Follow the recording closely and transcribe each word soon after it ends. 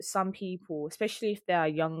some people, especially if they are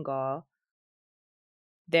younger,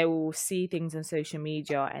 they will see things on social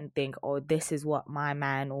media and think, oh, this is what my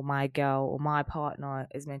man or my girl or my partner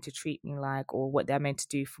is meant to treat me like, or what they're meant to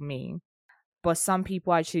do for me. But some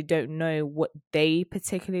people actually don't know what they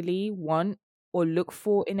particularly want or look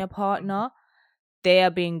for in a partner. They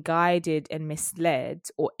are being guided and misled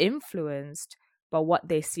or influenced by what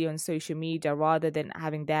they see on social media rather than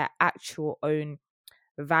having their actual own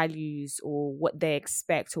values or what they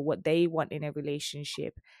expect or what they want in a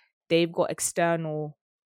relationship. They've got external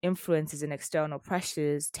influences and external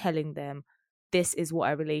pressures telling them this is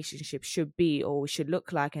what a relationship should be or should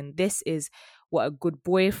look like, and this is what a good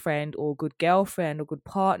boyfriend or good girlfriend or good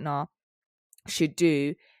partner should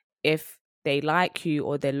do if they like you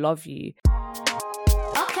or they love you.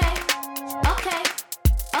 Okay.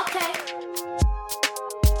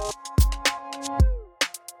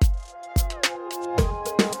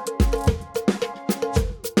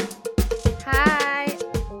 Hi,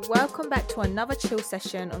 welcome back to another chill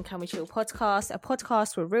session on Can We Chill podcast, a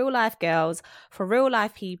podcast for real life girls, for real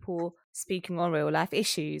life people speaking on real life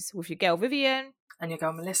issues with your girl Vivian. And your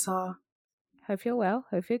girl Melissa. Hope you're well,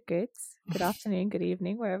 hope you're good. Good afternoon, good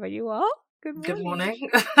evening, wherever you are. Good morning.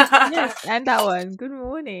 Yes, and that one. Good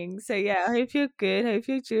morning. So yeah, I hope you're good. Hope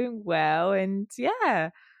you're doing well. And yeah,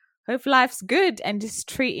 hope life's good and just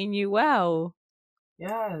treating you well.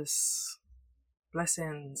 Yes.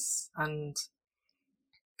 Blessings. And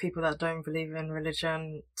people that don't believe in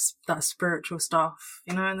religion, that spiritual stuff,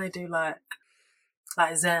 you know, and they do like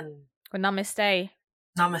Zen. Or namaste.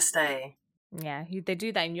 Namaste. Yeah, they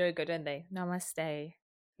do that in yoga, don't they? Namaste.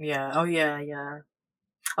 Yeah. Oh yeah.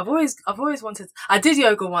 I've always wanted. I did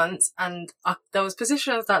yoga once, and there was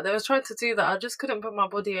positions that they was trying to do that I just couldn't put my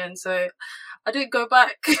body in, so I didn't go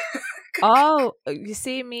back. Oh, you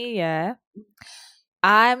see me, yeah.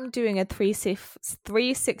 I'm doing a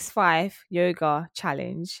 365 yoga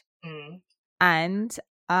challenge, and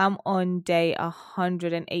I'm on day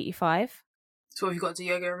 185. So have you got to do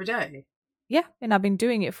yoga every day? Yeah, and I've been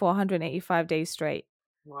doing it for 185 days straight.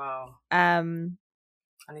 Wow. I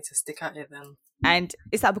need to stick at it then. And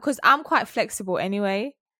it's like because I'm quite flexible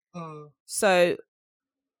anyway. So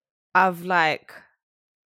I've like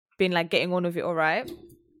been like getting on with it all right.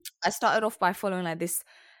 I started off by following like this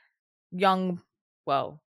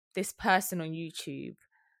this person on YouTube,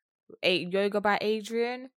 Yoga by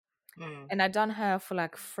Adriene. And I done her for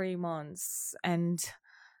like 3 months and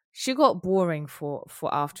she got boring for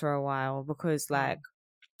after a while because like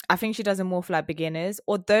I think she does it more for like beginners,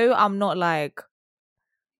 although I'm not like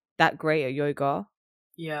that great at yoga.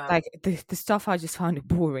 Yeah, like the stuff I just found it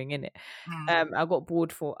boring, innit? I got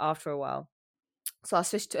bored after a while, so I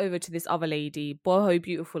switched over to this other lady, Boho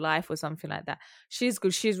Beautiful Life or something like that. She's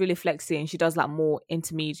good, she's really flexy and she does like more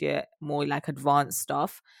intermediate, more like advanced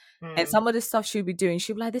stuff. And some of the stuff she'll be doing,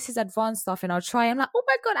 she'll be like, this is advanced stuff, and I'll try. I'm like, oh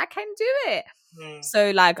my god, I can do it.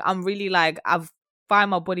 So like I'm really like I've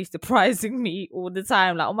find my body surprising me all the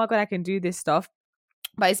time, like, oh my god, I can do this stuff.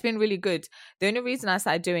 But it's been really good. The only reason I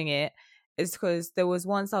started doing it is because there was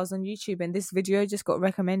once I was on YouTube and this video just got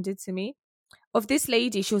recommended to me of this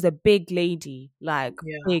lady. She was a big lady, like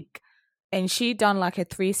big, and she done like a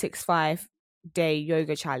 365 day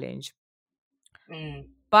yoga challenge.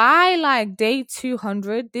 By like day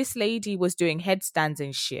 200, this lady was doing headstands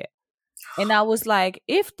and shit. And I was like,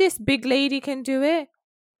 if this big lady can do it,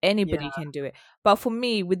 anybody can do it. But for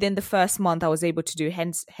me, within the first month, I was able to do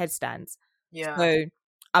headstands. Yeah. So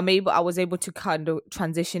I was able to kind of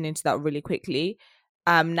transition into that really quickly.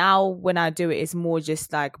 Now when I do it, it's more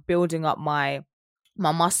just like building up my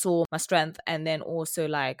muscle, my strength, and then also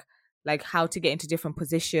like how to get into different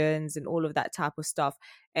positions and all of that type of stuff.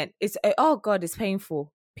 And it's oh god, it's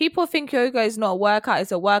painful. People think yoga is not a workout.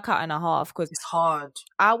 It's a workout and a half because it's hard.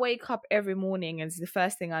 I wake up every morning and it's the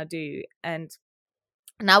first thing I do, and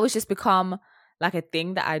now it's just become like a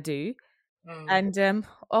thing that I do. And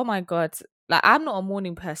oh my god, like I'm not a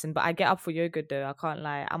morning person, but I get up for yoga though. I can't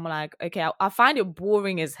lie. I'm like, okay, I find it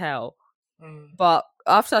boring as hell. But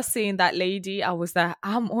after seeing that lady, I was like,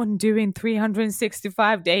 I'm on doing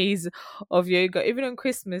 365 days of yoga. Even on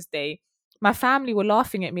Christmas Day, my family were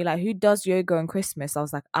laughing at me like, who does yoga on Christmas? I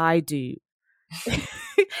was like, I do.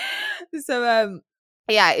 So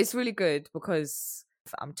yeah, it's really good because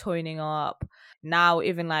I'm toning up now.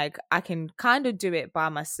 Even like I can kind of do it by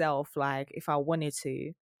myself, like if I wanted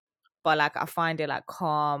to, but like I find it like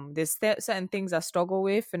calm. There's certain things I struggle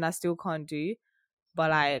with and I still can't do, but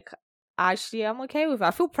like actually I'm okay with it.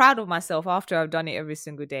 I feel proud of myself after I've done it every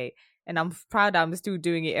single day, and I'm proud I'm still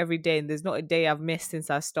doing it every day, and there's not a day I've missed since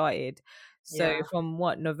I started. So from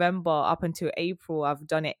November up until April, I've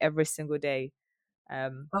done it every single day.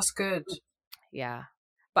 That's good. Yeah,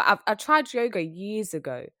 but I tried yoga years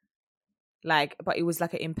ago, like, but it was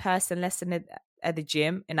like an in-person lesson at the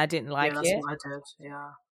gym, and I didn't Yeah, like that's it, what I did.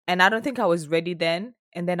 Yeah. and I don't think I was ready then.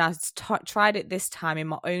 And then I tried it this time in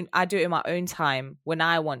my own. I do it in my own time when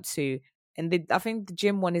I want to. And I think the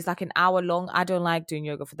gym one is like an hour long. I don't like doing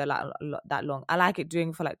yoga for that long. I like it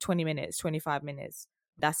doing for like 20 minutes, 25 minutes.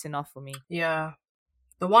 That's enough for me. Yeah.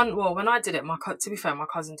 Well, when I did it, to be fair, my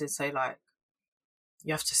cousin did say like,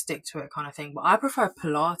 you have to stick to it kind of thing. But I prefer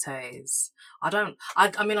Pilates.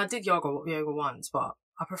 I mean, I did yoga once, but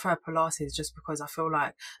I prefer Pilates just because I feel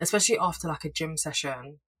like, especially after like a gym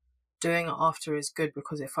session, doing it after is good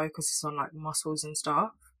because it focuses on like muscles and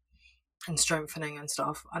stuff and strengthening and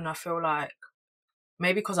stuff. And I feel like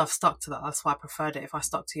maybe because I've stuck to that, that's why I preferred it. If I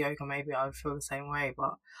stuck to yoga, maybe I would feel the same way.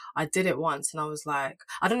 But I did it once and I was like,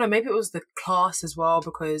 I don't know, maybe it was the class as well,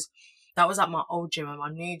 because that was at my old gym, and my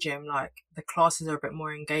new gym, like the classes are a bit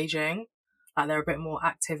more engaging. Like they're a bit more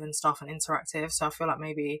active and stuff and interactive. So I feel like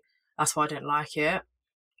maybe that's why I didn't like it.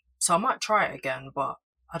 So I might try it again, but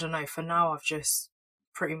I don't know. For now, I've just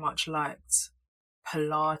pretty much liked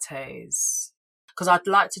Pilates. Because I'd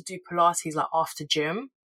like to do Pilates like after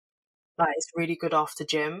gym. Like it's really good after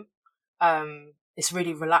gym. It's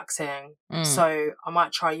really relaxing. So I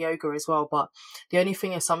might try yoga as well. But the only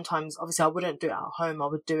thing is sometimes, obviously I wouldn't do it at home. I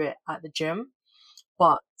would do it at the gym.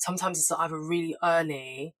 But sometimes it's either really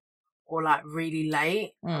early or like really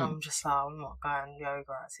late. And I'm just like, I'm not going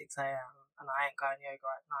yoga at 6 a.m. and I ain't going yoga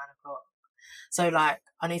at 9 o'clock. So like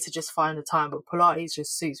I need to just find the time. But Pilates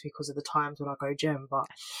just suits because of the times when I go gym. But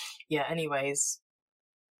yeah, anyways,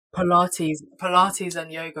 Pilates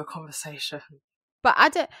and yoga conversation. But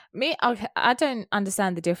I don't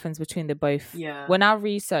understand the difference between the both. Yeah. When I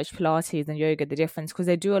research Pilates and yoga, the difference, because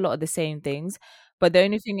they do a lot of the same things, but the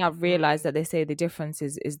only thing I've realized that they say the difference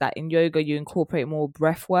is that in yoga you incorporate more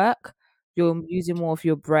breath work. You're using more of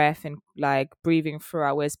your breath and like breathing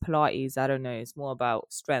throughout. Whereas Pilates, I don't know, it's more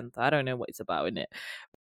about strength. I don't know what it's about in it.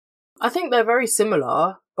 I think they're very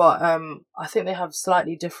similar, but I think they have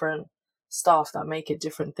slightly different stuff that make it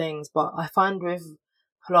different things. But I find with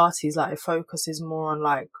Pilates, like it focuses more on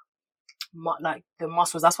like the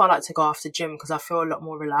muscles. That's why I like to go after gym, because I feel a lot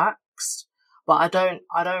more relaxed. But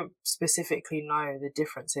I don't specifically know the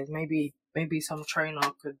differences. Maybe some trainer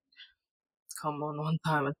could come on one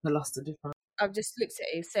time and tell us the difference. I've just looked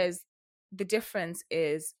at it. It says the difference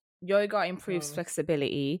is yoga improves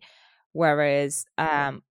flexibility, whereas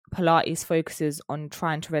Pilates focuses on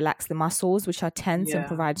trying to relax the muscles, which are tense and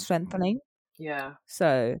provide strengthening. Yeah.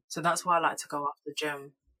 So that's why I like to go after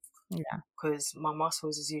gym. Yeah. Because my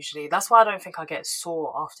muscles is usually, that's why I don't think I get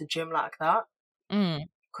sore after gym like that.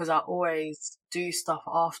 Because I always do stuff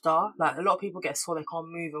after. Like a lot of people get sore, they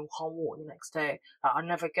can't move and can't walk the next day. Like, I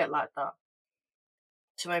never get like that.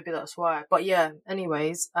 So maybe that's why. But yeah,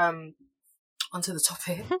 anyways, onto the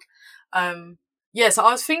topic. Yeah, so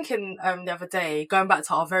I was thinking the other day, going back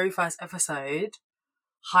to our very first episode,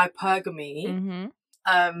 hypergamy,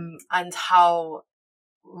 and how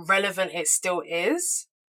relevant it still is.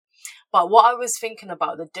 But what I was thinking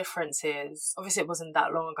about the difference is, obviously it wasn't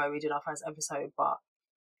that long ago we did our first episode, but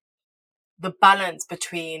the balance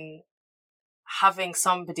between having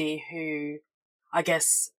somebody who, I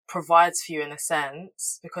guess, provides for you in a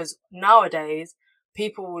sense, because nowadays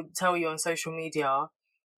people would tell you on social media,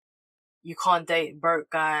 you can't date broke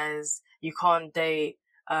guys, you can't date,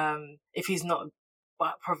 if he's not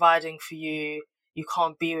providing for you, you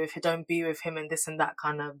can't don't be with him, and this and that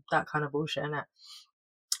kind of bullshit, innit?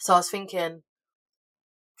 So I was thinking,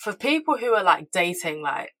 for people who are like dating,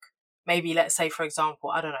 like maybe let's say, for example,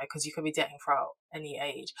 I don't know, because you could be dating throughout any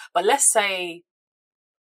age, but let's say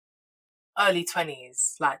early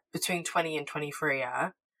 20s, like between 20 and 23,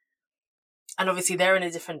 yeah? And obviously they're in a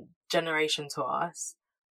different generation to us,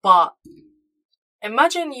 but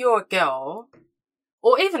imagine you're a girl,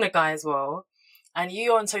 or even a guy as well, and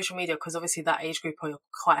you're on social media, because obviously that age group are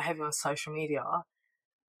quite heavy on social media,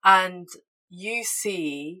 and you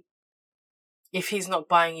see, if he's not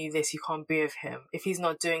buying you this, you can't be with him. If he's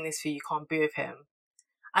not doing this for you, you can't be with him.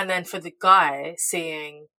 And then for the guy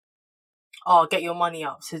seeing, oh, get your money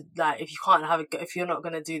up. So like, if you're not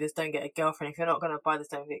going to do this, don't get a girlfriend. If you're not going to buy this,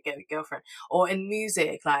 don't get a girlfriend. Or in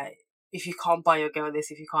music, like, if you can't buy your girl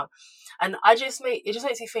this, if you can't. And it just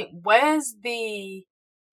makes me think, where's the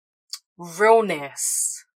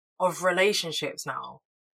realness of relationships now?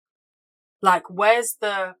 Like, where's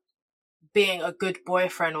the being a good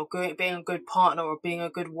boyfriend, or being a good partner, or being a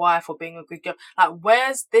good wife, or being a good girl? Like,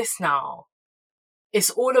 where's this now? It's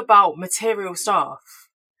all about material stuff,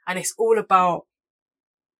 and it's all about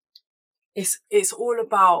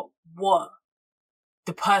what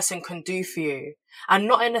the person can do for you. And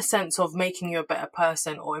not in a sense of making you a better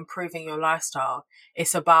person or improving your lifestyle.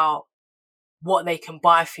 It's about what they can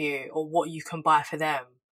buy for you or what you can buy for them.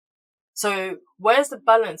 So where's the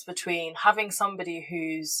balance between having somebody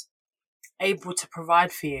who's able to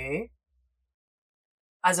provide for you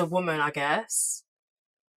as a woman, I guess,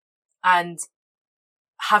 and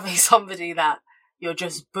having somebody that you're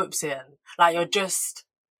just boopsing, like you're just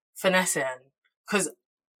finessing? Because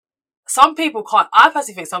some people can't, I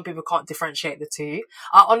personally think some people can't differentiate the two.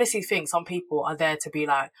 I honestly think some people are there to be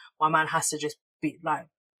like, my man has to just be like,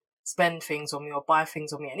 spend things on me or buy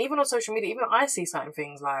things on me. And even on social media, even I see certain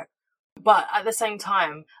things like, but at the same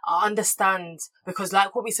time, I understand, because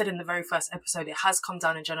like what we said in the very first episode, it has come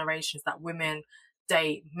down in generations that women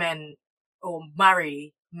date men or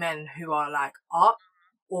marry men who are like up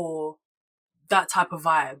or that type of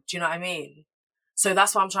vibe. Do you know what I mean? So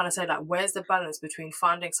that's what I'm trying to say. Like, where's the balance between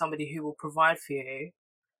finding somebody who will provide for you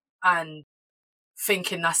and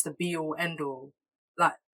thinking that's the be all end all?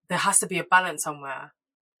 Like, there has to be a balance somewhere.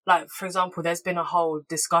 Like, for example, there's been a whole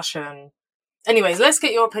discussion. Anyways, let's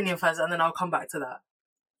get your opinion first and then I'll come back to that.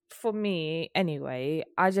 For me, anyway,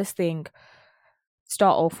 I just think,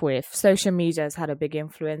 start off with, social media has had a big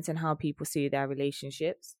influence in how people see their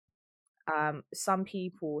relationships. Some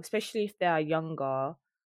people, especially if they are younger,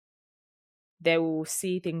 they will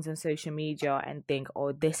see things on social media and think,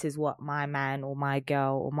 oh, this is what my man or my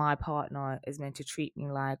girl or my partner is meant to treat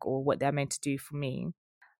me like, or what they're meant to do for me.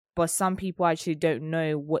 But some people actually don't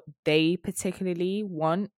know what they particularly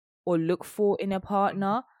want or look for in a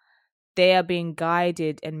partner. They are being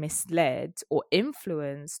guided and misled or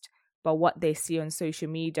influenced by what they see on social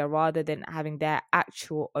media rather than having their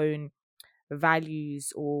actual own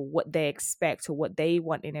values or what they expect or what they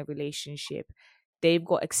want in a relationship. They've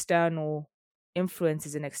got external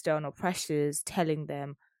influences and external pressures telling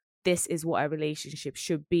them this is what a relationship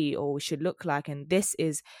should be or should look like, and this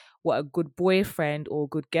is what a good boyfriend or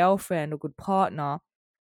good girlfriend or good partner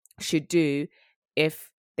should do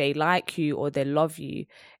if they like you or they love you.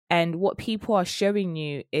 And what people are showing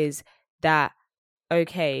you is that,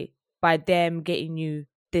 okay, by them getting you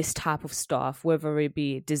this type of stuff, whether it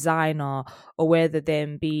be designer or whether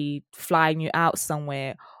them be flying you out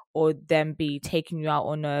somewhere or them be taking you out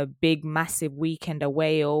on a big massive weekend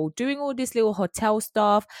away or doing all this little hotel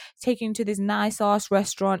stuff, taking you to this nice ass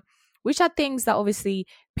restaurant, which are things that obviously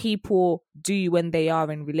people do when they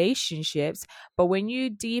are in relationships. But when you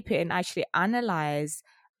deep it and actually analyze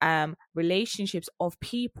relationships of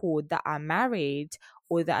people that are married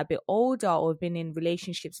or that are a bit older or have been in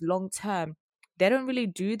relationships long term, they don't really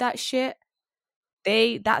do that shit.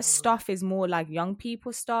 That stuff is more like young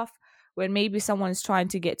people stuff, when maybe someone's trying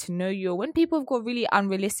to get to know you, when people have got really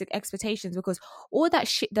unrealistic expectations, because all that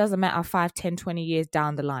shit doesn't matter 5, 10, 20 years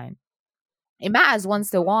down the line. It matters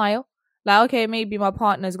once in a while. Like, okay, maybe my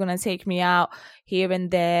partner's going to take me out here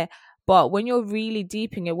and there. But when you're really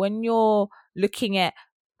deep in it, when you're looking at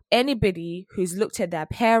anybody who's looked at their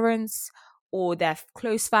parents or their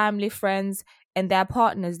close family friends and their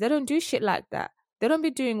partners, they don't do shit like that. They don't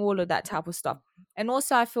be doing all of that type of stuff. And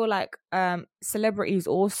also I feel like celebrities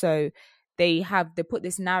also, they put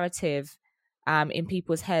this narrative in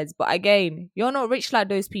people's heads. But again, you're not rich like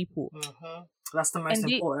those people. Mm-hmm. That's the most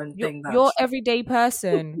important thing. You're everyday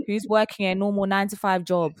person who's working a normal 9-to-5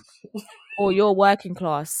 job, or you're working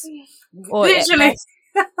class, or literally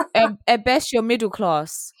at best you're middle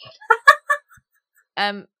class.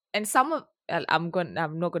 And some of I'm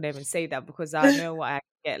not gonna even say that because I know what I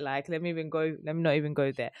get. Like, let me not even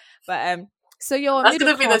go there. But so you're that's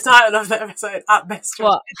gonna be the title of the episode. At best,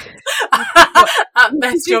 what? At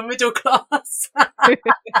best, you're middle class.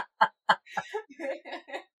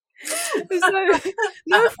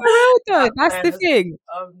 No, for real though, that's the thing.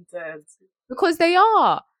 I'm dead. Because they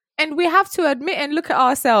are. And we have to admit and look at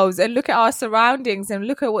ourselves and look at our surroundings and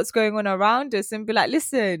look at what's going on around us and be like,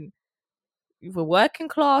 listen, you're working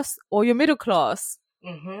class or you're middle class.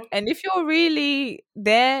 Mm-hmm. And if you're really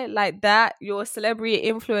there like that, you're a celebrity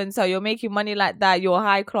influencer, you're making money like that, you're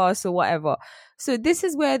high class or whatever. So this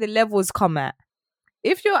is where the levels come at.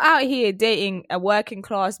 If you're out here dating a working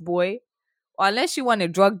class boy, unless you want a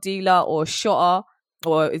drug dealer or shotter,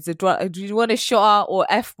 or do you want a shotter or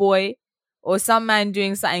F-boy, or some man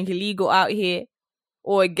doing something illegal out here,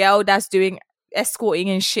 or a girl that's doing escorting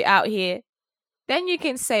and shit out here, then you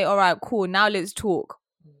can say, all right, cool, now let's talk.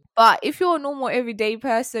 But if you're a normal everyday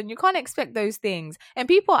person, you can't expect those things. And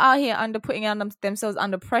people out here putting themselves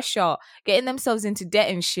under pressure, getting themselves into debt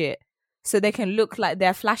and shit, so they can look like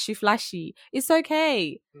they're flashy. It's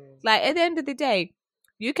okay. Like, at the end of the day,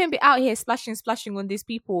 You can be out here splashing on these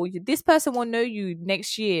people. This person will know you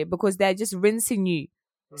next year because they're just rinsing you.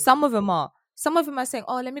 Some of them are. Some of them are saying,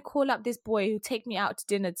 oh, let me call up this boy who take me out to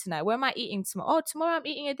dinner tonight. Where am I eating tomorrow? Oh, tomorrow I'm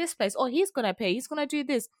eating at this place. Oh, he's going to pay. He's going to do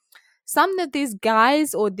this. Some of these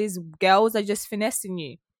guys or these girls are just finessing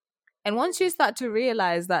you. And once you start to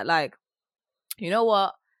realize that, like, you know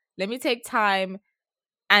what? Let me take time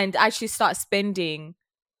and actually start spending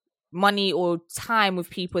money or time with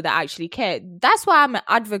people that actually care. That's why I'm an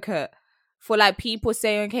advocate for like people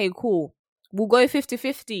saying, okay, cool, we'll go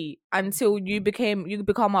 50-50 until you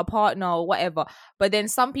become our partner or whatever. But then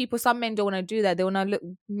some men don't want to do that. They want to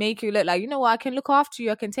make you look like, you know what, I can look after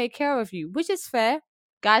you, I can take care of you, which is fair.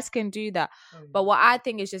 Guys can do that. But what I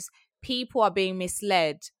think is just people are being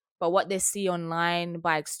misled by what they see online,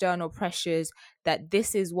 by external pressures, that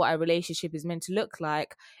this is what a relationship is meant to look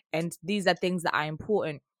like, and these are things that are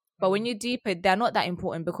important. But when you deepen, they're not that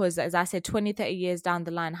important, because as I said, 20-30 years down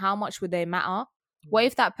the line, how much would they matter? What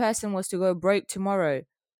if that person was to go broke tomorrow?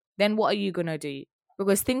 Then what are you going to do?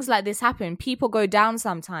 Because things like this happen. People go down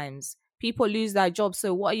sometimes. People lose their jobs.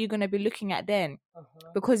 So what are you going to be looking at then?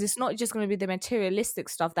 Because it's not just going to be the materialistic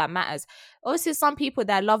stuff that matters. Obviously, some people,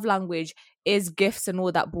 their love language is gifts and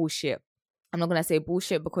all that bullshit. I'm not going to say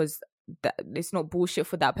bullshit because it's not bullshit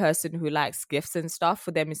for that person who likes gifts and stuff.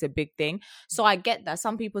 For them, it's a big thing. So I get that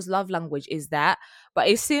some people's love language is that. But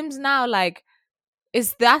it seems now like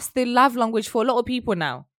that's the love language for a lot of people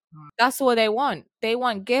now. That's what they want. They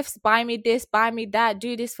want gifts. Buy me this, buy me that.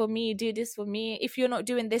 Do this for me, do this for me. If you're not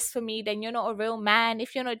doing this for me, then you're not a real man.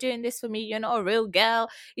 If you're not doing this for me, you're not a real girl.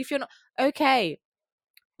 If you're not... Okay.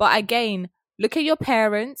 But again, look at your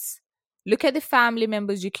parents. Look at the family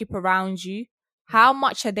members you keep around you. How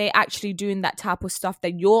much are they actually doing that type of stuff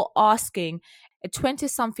that you're asking a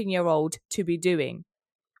 20-something-year-old to be doing?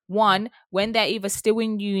 One, when they're either still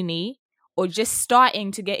in uni or just starting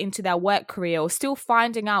to get into their work career, or still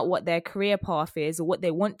finding out what their career path is or what they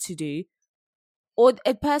want to do, or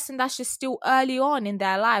a person that's just still early on in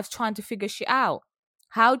their lives trying to figure shit out.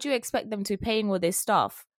 How do you expect them to be paying all this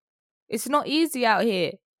stuff? It's not easy out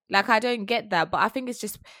here. Like, I don't get that, but I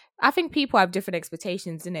think people have different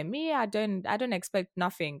expectations, innit? Me, I don't expect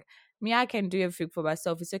nothing. Me, I can do everything for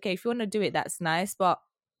myself. It's okay. If you want to do it, that's nice, but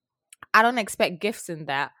I don't expect gifts in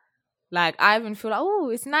that. Like, I even feel like, oh,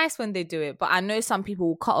 it's nice when they do it. But I know some people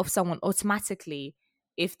will cut off someone automatically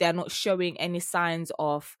if they're not showing any signs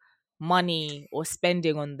of money or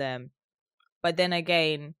spending on them. But then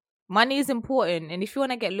again, money is important. And if you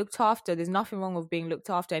want to get looked after, there's nothing wrong with being looked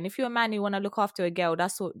after. And if you're a man who want to look after a girl,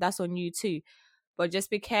 that's on you too. But just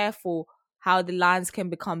be careful how the lines can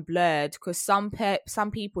become blurred, because some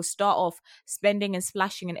people start off spending and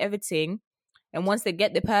splashing and everything. And once they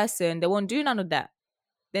get the person, they won't do none of that.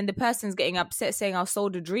 Then the person's getting upset saying, I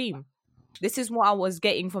sold a dream. This is what I was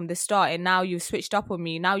getting from the start, and now you've switched up on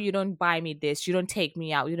me. Now you don't buy me this. You don't take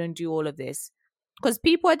me out. You don't do all of this. Because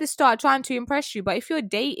people at the start are trying to impress you. But if you're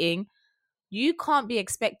dating, you can't be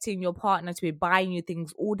expecting your partner to be buying you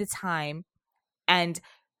things all the time and,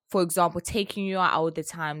 for example, taking you out all the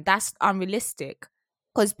time. That's unrealistic.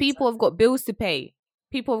 Because people have got bills to pay.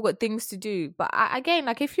 People have got things to do. But again,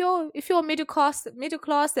 like, if you're middle class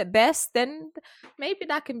at best, then maybe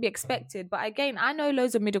that can be expected. But again, I know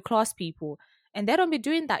loads of middle class people, and they don't be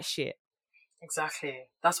doing that shit. Exactly.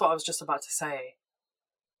 That's what I was just about to say.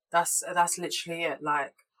 That's literally it.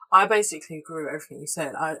 Like, I basically agree with everything you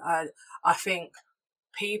said. I think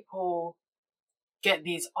people get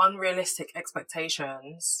these unrealistic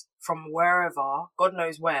expectations from wherever, God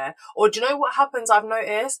knows where. Or do you know what happens? I've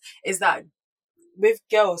noticed is that with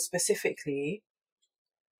girls specifically,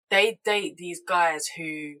 they date these guys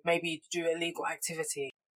who maybe do illegal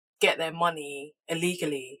activity, get their money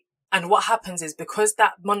illegally. And what happens is, because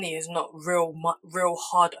that money is not real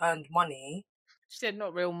hard-earned money... She said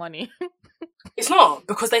not real money. It's not,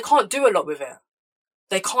 because they can't do a lot with it.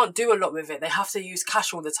 They have to use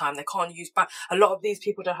cash all the time. They can't use bank. A lot of these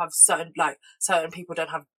people don't have certain people don't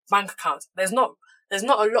have bank accounts. There's not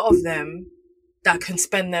a lot of them that can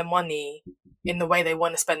spend their money in the way they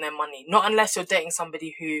want to spend their money. Not unless you're dating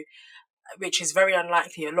somebody which is very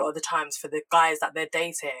unlikely a lot of the times for the guys that they're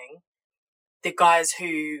dating, the guys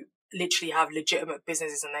who literally have legitimate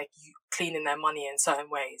businesses and they're cleaning their money in certain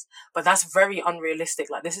ways. But that's very unrealistic.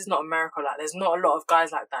 Like, this is not America. Like, there's not a lot of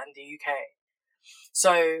guys like that in the UK.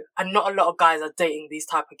 So, and not a lot of guys are dating these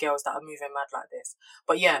type of girls that are moving mad like this.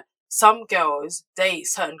 But yeah, some girls date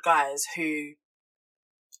certain guys who,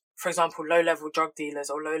 for example, low-level drug dealers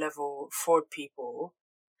or low-level fraud people,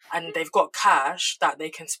 and they've got cash that they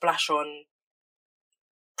can splash on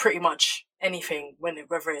pretty much anything,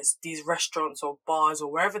 whether it's these restaurants or bars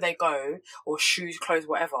or wherever they go, or shoes, clothes,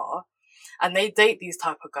 whatever, and they date these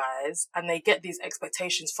type of guys and they get these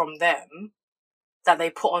expectations from them that they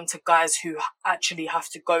put onto guys who actually have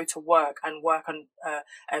to go to work and work on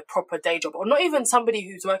a proper day job, or not even somebody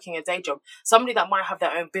who's working a day job, somebody that might have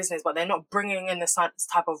their own business, but they're not bringing in the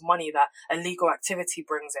type of money that a legal activity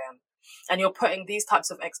brings in. And you're putting these types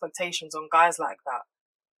of expectations on guys like that.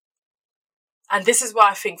 And this is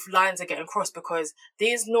why I think lines are getting crossed, because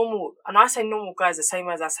these normal, and I say normal guys the same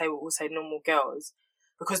as I say, we'll say normal girls,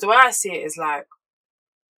 because the way I see it is like,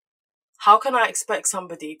 how can I expect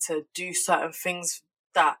somebody to do certain things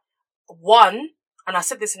that, one, and I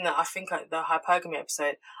said this in the hypergamy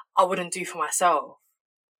episode, I wouldn't do for myself.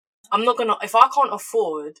 I'm not gonna, if I can't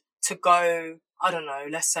afford to go, I don't know,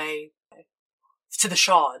 let's say, to the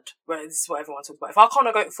Shard, where this is what everyone talks about. If I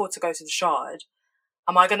can't afford to go to the Shard,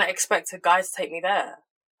 am I gonna expect a guy to take me there?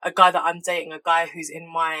 A guy that I'm dating, a guy who's in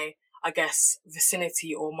my, I guess,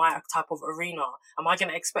 vicinity or my type of arena. Am I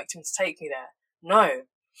gonna expect him to take me there? No.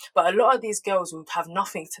 But a lot of these girls would have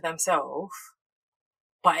nothing to themselves,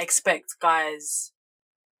 but expect guys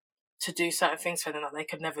to do certain things for them that they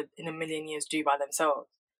could never in a million years do by themselves.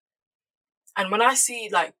 And when I see,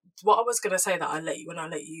 like, what I was going to say that I let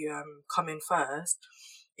you come in first,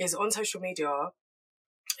 is on social media,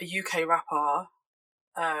 a UK rapper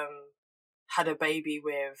had a baby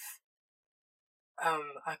with,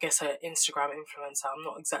 I guess, an Instagram influencer. I'm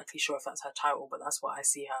not exactly sure if that's her title, but that's what I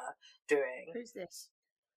see her doing. Who's this?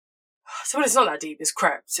 So it's not that deep. It's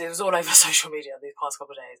Krept. It was all over social media these past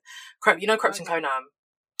couple of days. Krept, you know Krept and Conan?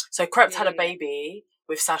 So Krept had a baby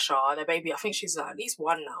with Sasha. Their baby, I think she's at least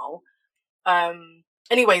one now.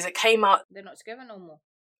 Anyways, it came out... They're not together no more?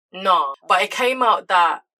 No, but it came out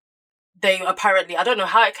that they apparently... I don't know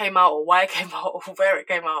how it came out or why it came out or where it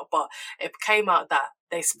came out, but it came out that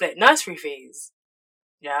they split nursery fees.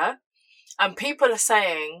 Yeah? And people are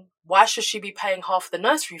saying, why should she be paying half the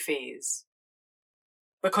nursery fees?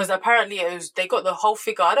 Because apparently they got the whole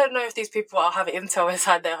figure. I don't know if these people have intel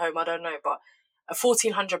inside their home. I don't know, but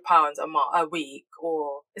 £1,400 a week,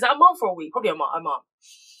 or is that a month or a week? Probably a month.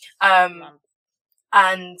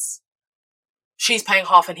 And she's paying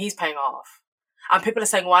half and he's paying half. And people are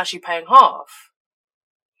saying, why is she paying half?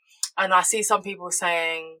 And I see some people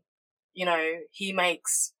saying, you know, he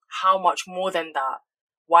makes how much more than that?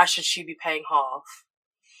 Why should she be paying half?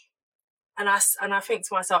 And I think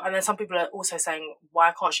to myself, and then some people are also saying,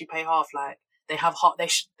 why can't she pay half? Like, they have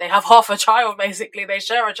half a child, basically. They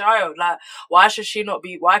share a child. Like, why can she not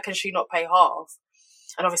pay half?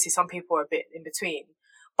 And obviously some people are a bit in between.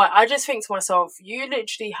 But I just think to myself, you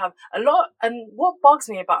literally have a lot, and what bugs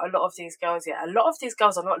me about a lot of these girls, a lot of these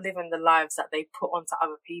girls are not living the lives that they put onto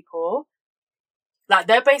other people. Like,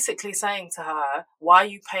 they're basically saying to her, why are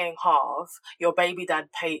you paying half? Your baby dad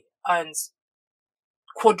earns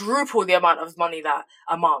quadruple the amount of money that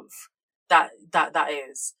a month that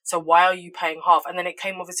is. So why are you paying half? And then it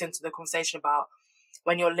came obviously into the conversation about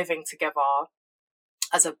when you're living together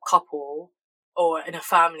as a couple or in a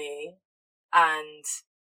family and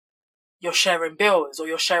you're sharing bills or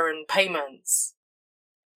you're sharing payments.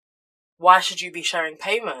 Why should you be sharing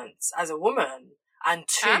payments as a woman? And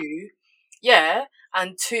two,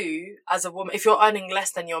 as a woman, if you're earning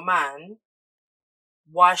less than your man,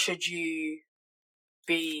 why should you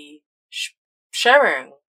be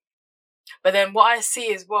sharing? But then what I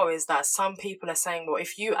see as well is that some people are saying, well,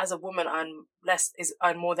 if you as a woman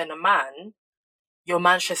earn more than a man, your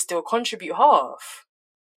man should still contribute half.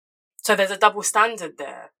 So there's a double standard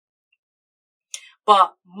there.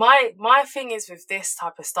 But my thing is with this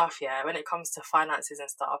type of stuff, when it comes to finances and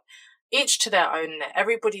stuff, each to their own.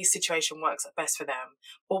 Everybody's situation works best for them.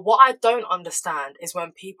 But what I don't understand is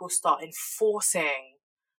when people start enforcing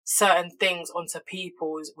certain things onto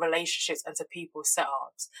people's relationships and to people's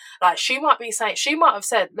setups. Like, she might have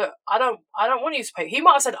said, look, I don't want you to pay. He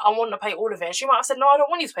might have said, I want to pay all of it. And she might have said, no, I don't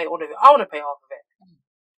want you to pay all of it. I want to pay half of it.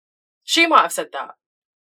 She might have said that.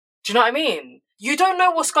 Do you know what I mean? You don't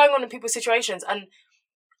know what's going on in people's situations. And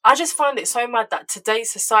I just find it so mad that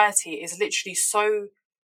today's society is literally so...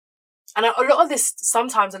 And a lot of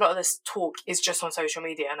this talk is just on social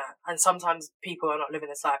media, and sometimes people are not living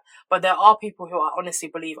this life. But there are people who I honestly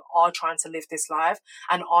believe are trying to live this life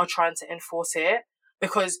and are trying to enforce it.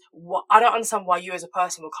 Because I don't understand why you as a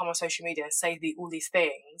person will come on social media and say all these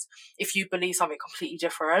things if you believe something completely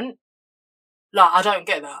different. Like, I don't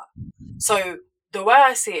get that. So the way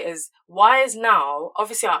I see it is, why is now,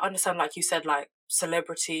 obviously I understand, like you said, like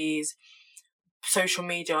celebrities, social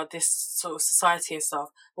media, this sort of society and stuff,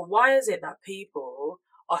 but why is it that people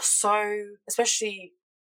are so, especially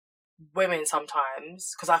women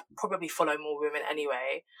sometimes, because I probably follow more women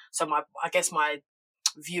anyway, so I guess my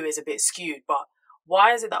view is a bit skewed, but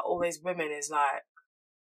why is it that always women is like,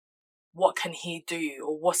 what can he do,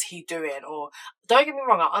 or what's he doing? Or, don't get me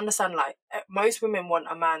wrong, I understand, like, most women want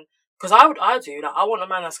a man, because I do, like, I want a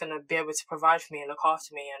man that's going to be able to provide for me and look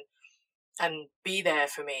after me and be there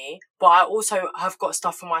for me, but I also have got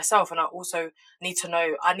stuff for myself, and I also need to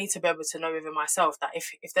know, I need to be able to know within myself that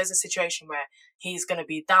if there's a situation where he's going to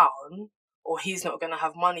be down, or he's not going to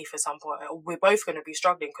have money for some point, or we're both going to be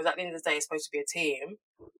struggling, because at the end of the day it's supposed to be a team,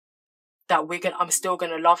 that I'm still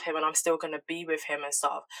gonna love him and I'm still gonna be with him and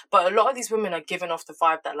stuff. But a lot of these women are giving off the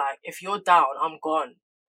vibe that, like, if you're down, I'm gone.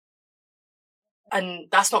 And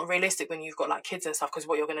that's not realistic when you've got, like, kids and stuff, because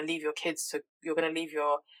what, you're gonna leave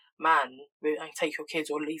your man and take your kids,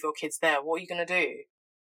 or leave your kids there? What are you gonna do?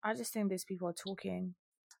 I just think these people are talking.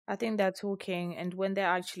 I think they're talking, and when they're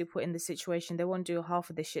actually put in the situation, they won't do half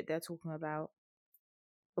of the shit they're talking about.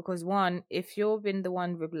 Because one, if you've been the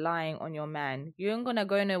one relying on your man, you ain't gonna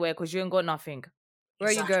go nowhere because you ain't got nothing. Where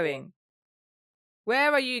Exactly. are you going?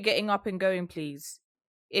 Where are you getting up and going, please?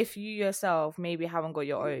 If you yourself maybe haven't got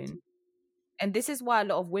your own. And this is why a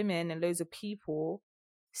lot of women and loads of people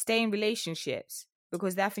stay in relationships,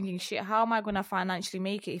 because they're thinking, shit, how am I gonna financially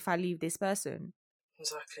make it if I leave this person?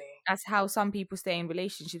 Exactly. That's how some people stay in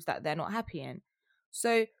relationships that they're not happy in.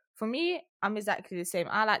 So for me, I'm exactly the same.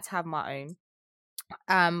 I like to have my own.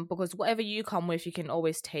 Because whatever you come with, you can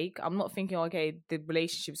always take. I'm not thinking, okay, the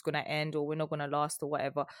relationship's gonna end or we're not gonna last or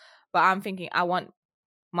whatever. But I'm thinking I want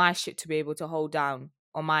my shit to be able to hold down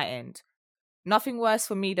on my end. Nothing worse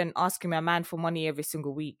for me than asking my man for money every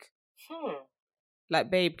single week. Like,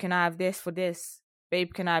 babe, can I have this for this?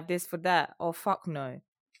 Babe, can I have this for that? Oh, fuck no.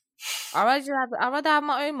 I'd rather have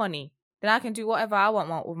my own money. Then I can do whatever I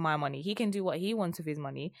want with my money. He can do what he wants with his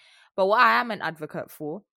money. But what I am an advocate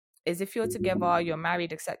for is, if you're together, you're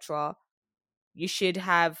married, etc., you should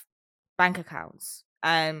have bank accounts.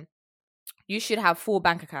 And you should have 4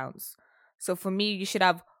 bank accounts. So for me, you should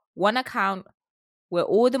have one account where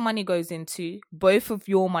all the money goes into, both of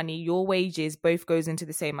your money, your wages, both goes into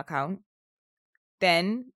the same account.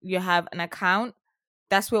 Then you have an account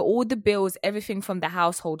that's where all the bills, everything from the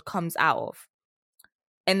household comes out of.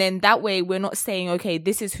 And then that way we're not saying, okay,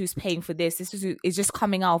 this is who's paying for this. It's just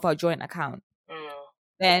coming out of our joint account.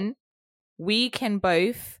 Then we can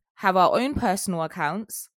both have our own personal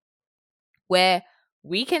accounts where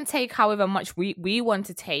we can take however much we want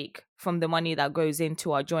to take from the money that goes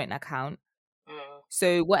into our joint account.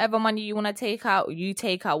 So whatever money you want to take out, you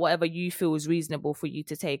take out whatever you feel is reasonable for you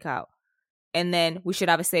to take out. And then we should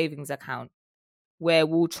have a savings account where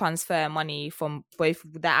we'll transfer money from both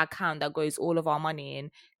that account that goes all of our money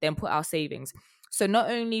in, then put our savings. So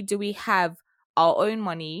not only do we have our own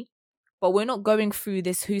money, but we're not going through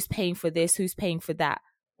this, who's paying for this, who's paying for that.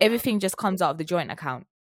 Everything just comes out of the joint account.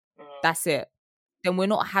 That's it. Then we're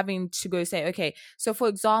not having to go say, okay, so for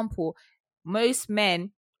example, most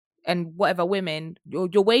men and whatever women,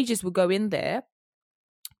 your wages will go in there,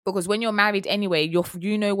 because when you're married anyway,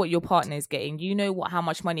 you know what your partner is getting, you know how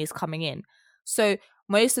much money is coming in. So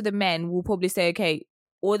most of the men will probably say, okay,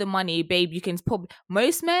 all the money, babe, you can probably,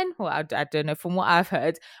 most men, well, I don't know, from what I've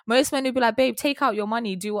heard, most men will be like, babe, take out your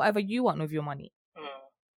money, do whatever you want with your money.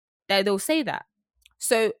 They'll say that.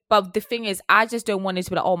 So, but the thing is, I just don't want it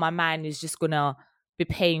to be like, oh, my man is just gonna be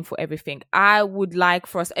paying for everything. I would like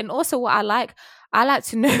for us, and also what I like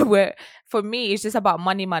to know where, for me, it's just about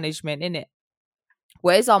money management, innit?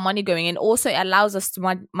 Where is our money going? And also it allows us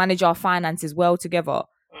to manage our finances well together.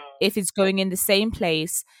 If it's going in the same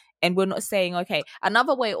place, and we're not saying, okay,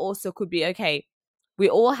 another way also could be, okay, we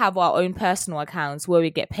all have our own personal accounts where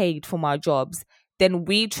we get paid from our jobs. Then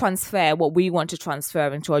we transfer what we want to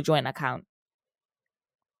transfer into our joint account.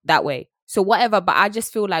 That way. So whatever, but I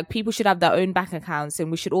just feel like people should have their own bank accounts,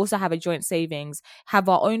 and we should also have a joint savings, have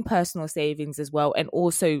our own personal savings as well. And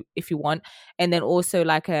also, if you want, and then also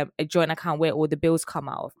like a joint account where all the bills come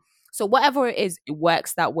out of. So whatever it is, it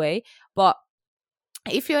works that way. But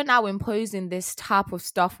if you're now imposing this type of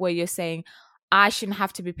stuff where you're saying, I shouldn't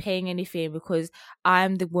have to be paying anything because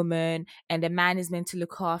I'm the woman and the man is meant to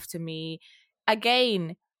look after me.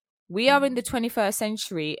 Again, we are in the 21st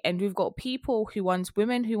century, and we've got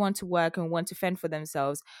women who want to work and want to fend for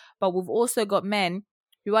themselves. But we've also got men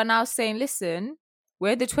who are now saying, listen,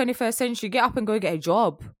 we're in the 21st century, get up and go get a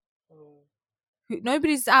job.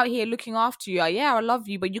 Nobody's out here looking after you. Yeah, I love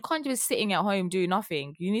you, but you can't just be sitting at home doing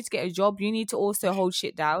nothing. You need to get a job. You need to also hold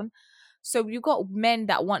shit down. So you've got men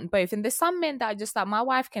that want both. And there's some men that are just like, my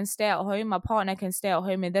wife can stay at home, my partner can stay at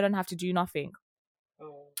home, and they don't have to do nothing.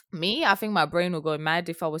 Me, I think my brain will go mad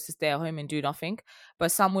if I was to stay at home and do nothing.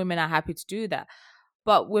 But some women are happy to do that.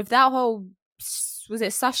 But with that whole, was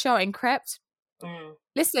it Sasha and Crept?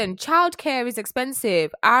 Listen, childcare is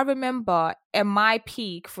expensive. I remember at my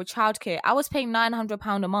peak for childcare, I was paying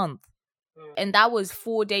 £900 a month. And that was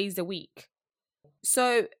 4 days a week.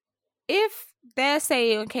 So if they're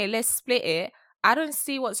saying, okay, let's split it, I don't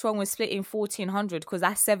see what's wrong with splitting 1,400 because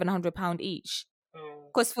that's £700 each.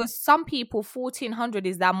 Because for some people, 1,400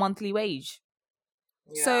 is their monthly wage.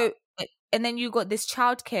 Yeah. So, and then you got this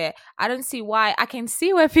childcare. I don't see why. I can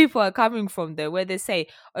see where people are coming from though, where they say,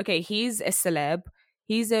 okay, he's a celeb,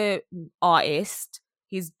 he's a artist,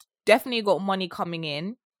 he's definitely got money coming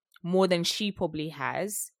in, more than she probably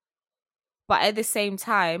has. But at the same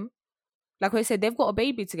time, like I said, they've got a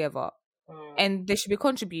baby together and they should be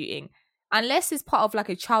contributing. Unless it's part of like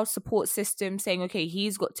a child support system saying, okay,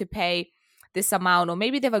 he's got to pay this amount, or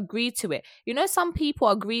maybe they've agreed to it. You know, some people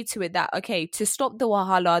agree to it that, okay, to stop the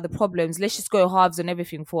wahala, the problems, let's just go halves on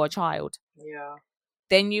everything for a child. Yeah.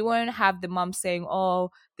 Then you won't have the mum saying, oh,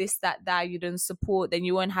 this, that, you don't support. Then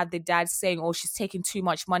you won't have the dad saying, oh, she's taking too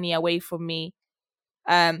much money away from me.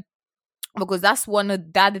 Because that's one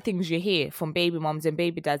of the other things you hear from baby moms and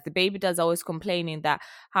baby dads. The baby dads are always complaining that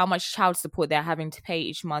how much child support they're having to pay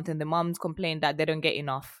each month, and the mums complain that they don't get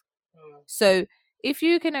enough. So if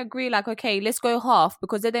you can agree, like, okay, let's go half,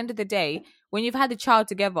 because at the end of the day, when you've had the child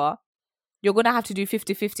together, you're going to have to do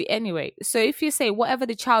 50-50 anyway. So if you say whatever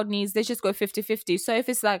the child needs, let's just go 50-50. So if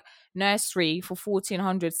it's like nursery for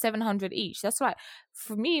 1,400, 700 each, that's right.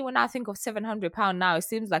 For me, when I think of £700 now, it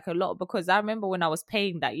seems like a lot, because I remember when I was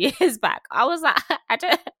paying that years back, I was like,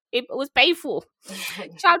 it was painful.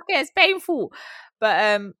 Childcare is painful.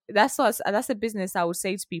 But that's a business I would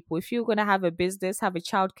say to people. If you're going to have a business, have a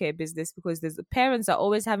childcare business, because there's parents are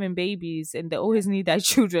always having babies and they always need their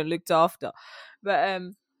children looked after. But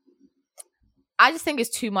I just think it's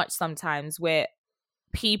too much sometimes, where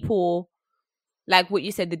people, like what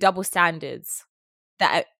you said, the double standards,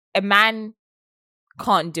 that a man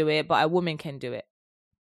can't do it, but a woman can do it.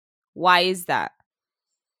 Why is that?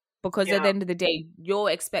 Because at the end of the day, you're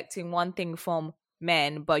expecting one thing from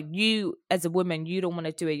men, but you as a woman, you don't want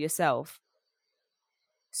to do it yourself.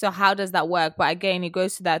 So how does that work? But again, it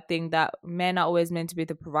goes to that thing that men are always meant to be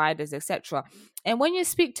the providers, etc. And when you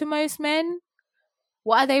speak to most men,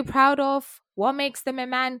 what are they proud of? What makes them a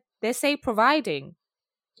man? They say providing.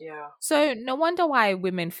 Yeah. So no wonder why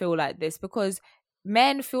women feel like this, because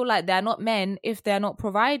men feel like they're not men if they're not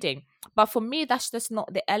providing. But for me, that's just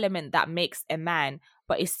not the element that makes a man.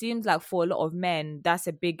 But it seems like for a lot of men, that's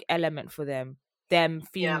a big element for them. Them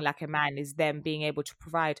feeling like a man is them being able to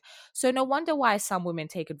provide. So no wonder why some women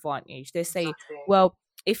take advantage. They say, well,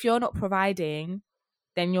 if you're not providing,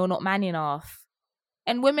 then you're not man enough.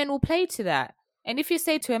 And women will play to that. And if you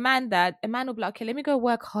say to a man that, a man will be like, okay, let me go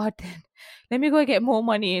work hard then. Let me go get more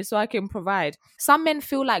money so I can provide. Some men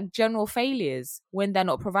feel like general failures when they're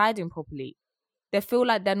not providing properly. They feel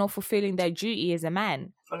like they're not fulfilling their duty as a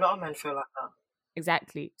man. A lot of men feel like that.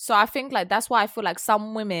 Exactly. So I think like that's why I feel like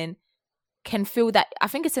some women can feel that. I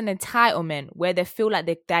think it's an entitlement where they feel like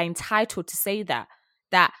they're entitled to say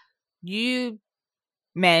that you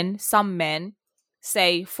men, some men,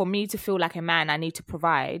 say, for me to feel like a man, I need to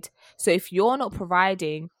provide. So if you're not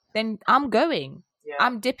providing, then I'm going. Yeah.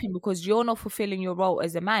 I'm dipping because you're not fulfilling your role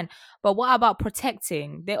as a man. But what about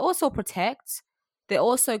protecting? They also protect. They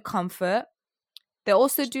also comfort. They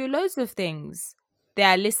also do loads of things.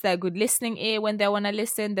 They're a good listening ear when they want to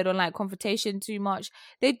listen. They don't like confrontation too much.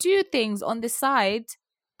 They do things on the side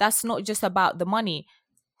that's not just about the money.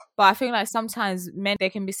 But I feel like sometimes men, they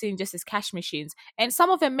can be seen just as cash machines. And some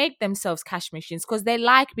of them make themselves cash machines because they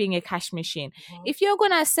like being a cash machine. Mm-hmm. If you're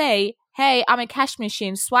going to say, hey, I'm a cash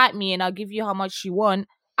machine, swipe me and I'll give you how much you want,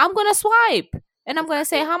 I'm going to swipe. And I'm going to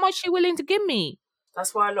say, how much are you willing to give me?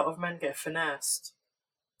 That's why a lot of men get finessed.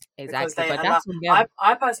 Exactly.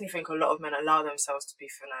 I personally think a lot of men allow themselves to be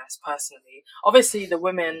finessed, personally. Obviously, the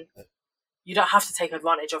women, you don't have to take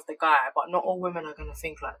advantage of the guy, but not all women are going to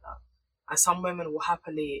think like that. And some women will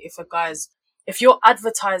happily, if you're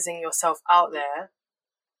advertising yourself out there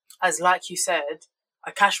as, like you said,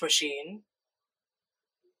 a cash machine,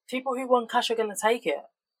 people who want cash are going to take it.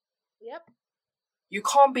 Yep. You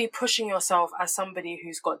can't be pushing yourself as somebody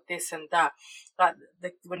who's got this and that. Like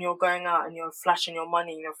when you're going out and you're flashing your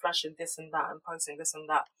money and you're flashing this and that and posting this and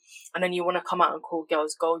that. And then you want to come out and call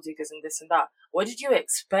girls gold diggers and this and that. What did you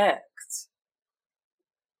expect?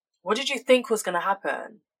 What did you think was going to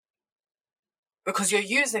happen? Because you're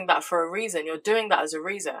using that for a reason. You're doing that as a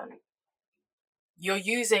reason. You're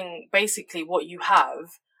using basically what you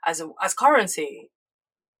have as currency.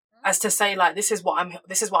 as to say like, this is what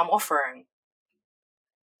I'm offering.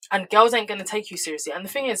 And girls ain't gonna take you seriously. And the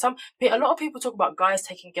thing is, a lot of people talk about guys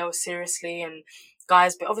taking girls seriously and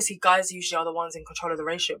guys, but obviously guys usually are the ones in control of the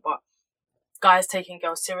relationship, but guys taking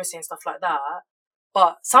girls seriously and stuff like that.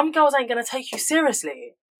 But some girls ain't gonna take you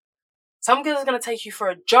seriously. Some girls are gonna take you for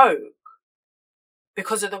a joke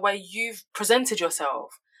because of the way you've presented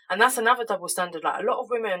yourself. And that's another double standard. Like, a lot of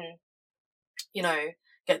women, you know,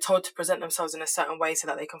 get told to present themselves in a certain way so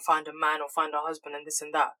that they can find a man or find a husband and this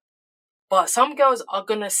and that. But some girls are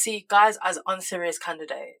going to see guys as unserious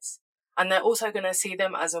candidates. And they're also going to see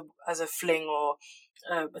them as a fling or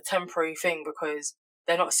a temporary thing because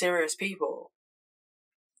they're not serious people.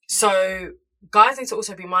 So guys need to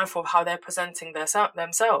also be mindful of how they're presenting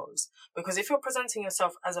themselves. Because if you're presenting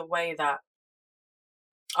yourself as a way that,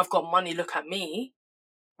 I've got money, look at me,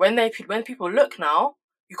 when people look now,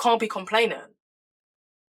 you can't be complaining.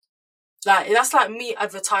 Like, that's like me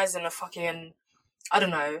advertising a fucking, I don't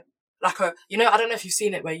know, like I don't know if you've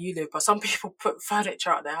seen it where you live, but some people put furniture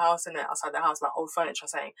at their house, outside their house, like old furniture,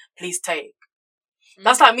 saying, please take.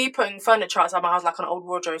 That's like me putting furniture outside my house, like an old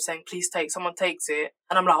wardrobe, saying, please take. Someone takes it,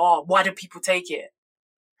 and I'm like, oh, why do people take it?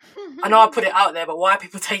 I know I put it out there, but why are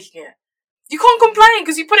people taking it? You can't complain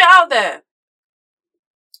because you put it out there.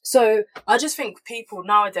 So I just think people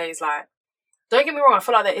nowadays, like, don't get me wrong, I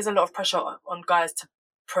feel like there is a lot of pressure on guys to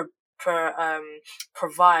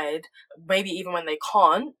provide, maybe even when they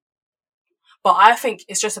can't. But I think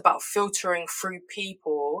it's just about filtering through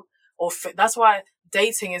people, that's why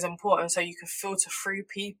dating is important, so you can filter through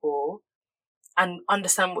people and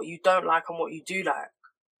understand what you don't like and what you do like.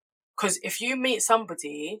 Because if you meet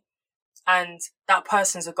somebody and that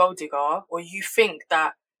person's a gold digger, or you think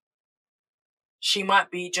that she might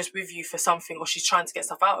be just with you for something, or she's trying to get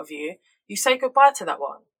stuff out of you, you say goodbye to that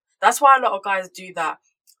one. That's why a lot of guys do that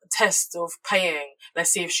test of paying.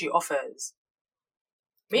 Let's see if she offers.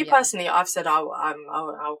 Me personally, I've said I will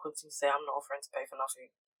continue to say I'm not offering to pay for nothing.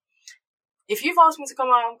 If you've asked me to come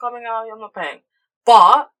out, I'm coming out, I'm not paying.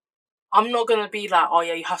 But I'm not going to be like, oh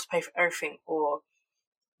yeah, you have to pay for everything, or,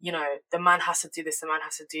 you know, the man has to do this, the man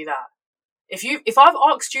has to do that. If I've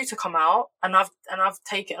asked you to come out and I've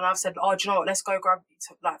taken and I've said, oh, do you know what, let's go grab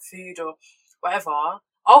like food or whatever,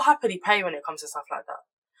 I'll happily pay when it comes to stuff like that.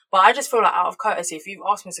 But I just feel like, out of courtesy, if you've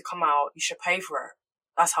asked me to come out, you should pay for it.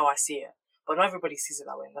 That's how I see it. But not everybody sees it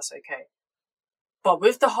that way, and that's okay. But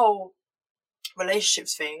with the whole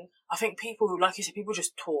relationships thing, I think people, like you said, people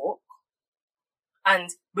just talk. And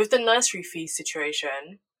with the nursery fee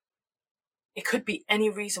situation, it could be any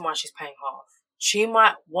reason why she's paying half. She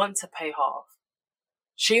might want to pay half.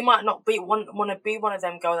 She might not want to be one of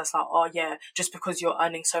them girls that's like, oh yeah, just because you're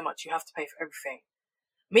earning so much, you have to pay for everything.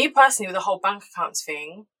 Me personally, with the whole bank accounts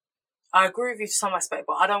thing, I agree with you to some aspect,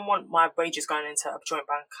 but I don't want my wages going into a joint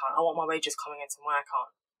bank account. I want my wages coming into my account.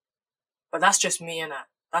 But that's just me, innit?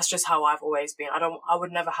 That's just how I've always been. I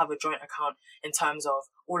would never have a joint account in terms of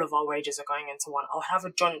all of our wages are going into one. I'll have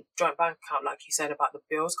a joint bank account, like you said, about the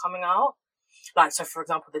bills coming out. Like, so for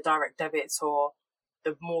example, the direct debits or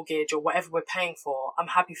the mortgage or whatever we're paying for, I'm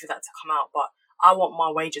happy for that to come out. But I want my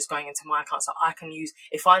wages going into my account so I can use,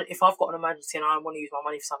 if I've got an emergency and I want to use my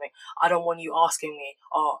money for something, I don't want you asking me,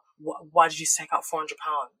 oh, why did you take out £400?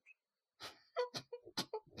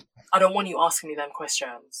 I don't want you asking me them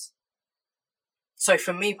questions. So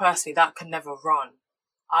for me personally, that could never run.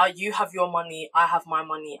 You have your money, I have my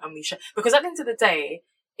money, and we share. Because at the end of the day,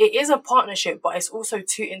 it is a partnership, but it's also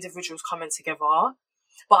two individuals coming together.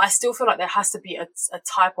 But I still feel like there has to be a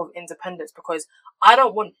type of independence, because I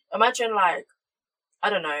don't want, imagine like, I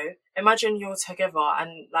don't know, imagine you're together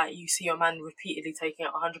and like you see your man repeatedly taking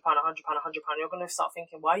out £100, £100, £100. You're going to start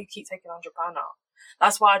thinking, why you keep taking £100 out?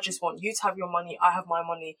 That's why I just want you to have your money, I have my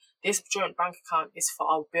money. This joint bank account is for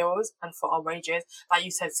our bills and for our wages. Like you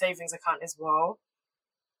said, savings account as well.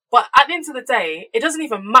 But at the end of the day, it doesn't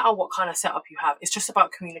even matter what kind of setup you have. It's just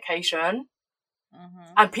about communication.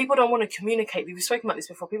 Mm-hmm. And people don't want to communicate. We've spoken about this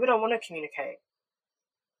before. People don't want to communicate.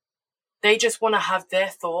 They just want to have their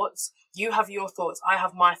thoughts. You have your thoughts. I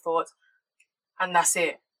have my thoughts. And that's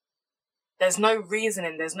it. There's no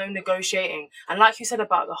reasoning. There's no negotiating. And like you said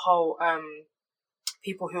about the whole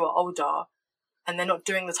people who are older and they're not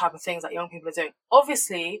doing the type of things that young people are doing.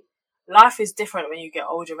 Obviously, life is different when you get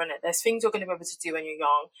older, isn't it? There's things you're going to be able to do when you're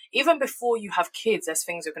young. Even before you have kids, there's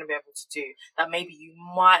things you're going to be able to do that maybe you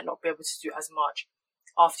might not be able to do as much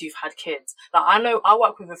after you've had kids. Like, I know I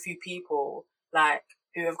work with a few people like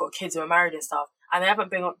who have got kids who are married and stuff, and they haven't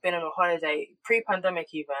been on a holiday, pre-pandemic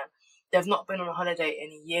even. They've not been on a holiday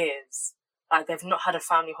in years. Like, they've not had a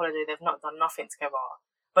family holiday. They've not done nothing together.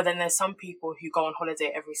 But then there's some people who go on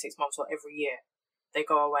holiday every 6 months or every year. they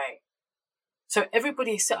go away. So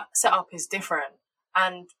everybody's set up is different.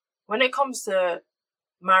 And when it comes to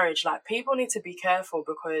marriage, like, people need to be careful,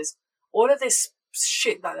 because all of this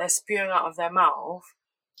shit that they're spewing out of their mouth,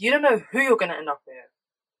 you don't know who you're going to end up with.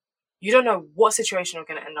 You don't know what situation you're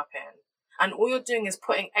going to end up in. And all you're doing is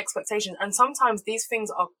putting expectations. And sometimes these things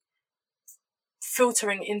are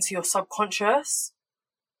filtering into your subconscious.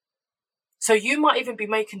 So you might even be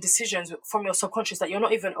making decisions from your subconscious that you're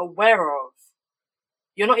not even aware of.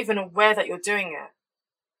 You're not even aware that you're doing it.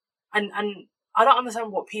 And I don't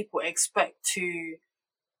understand what people expect to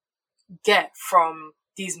get from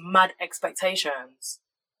these mad expectations.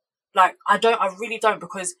 Like, I really don't,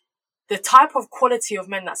 because the type of quality of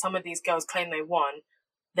men that some of these girls claim they want,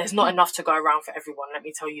 there's not enough to go around for everyone. Let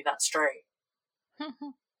me tell you that straight.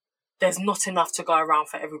 There's not enough to go around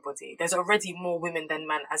for everybody. There's already more women than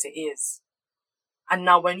men as it is. And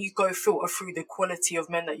now when you go filter through the quality of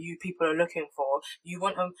men that you people are looking for, you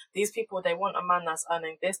want these people, they want a man that's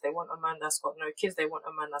earning this, they want a man that's got no kids, they want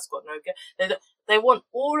a man that's got no kids. They want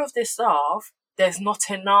all of this stuff. There's not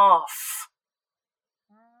enough.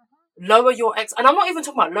 Lower your and I'm not even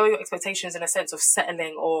talking about lower your expectations in a sense of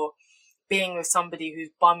settling or being with somebody who's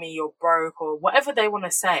bummy or broke or whatever they want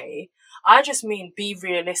to say. I just mean be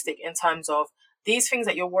realistic in terms of these things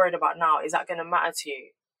that you're worried about now. Is that going to matter to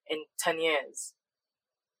you in 10 years?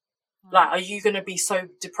 Like, are you going to be so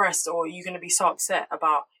depressed, or are you going to be so upset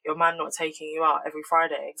about your man not taking you out every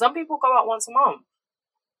Friday? Some people go out once a month.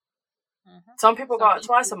 Some people go out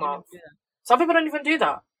twice a month. Some people don't even do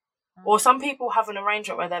that. Or some people have an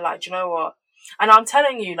arrangement where they're like, do you know what? And I'm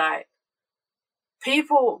telling you, like,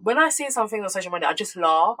 people, when I see something on social media, I just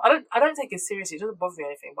laugh. I don't take it seriously. It doesn't bother me or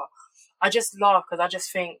anything, but I just laugh because I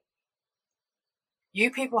just think, you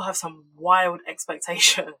people have some wild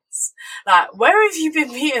expectations. Like, where have you been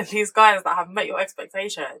meeting these guys that have met your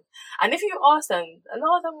expectations? And if you ask them, a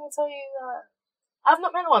lot of them will tell you that I've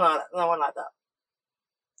not met no one like that.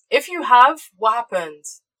 If you have, what happened?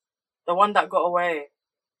 The one that got away.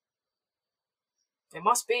 It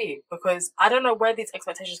must be, because I don't know where these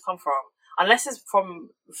expectations come from. Unless it's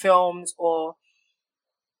from films or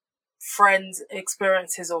friends'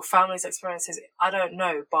 experiences or families' experiences. I don't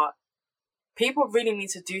know, but people really need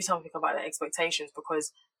to do something about their expectations,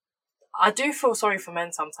 because I do feel sorry for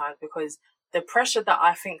men sometimes, because the pressure that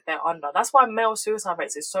I think they're under. That's why male suicide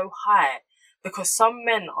rates is so high, because some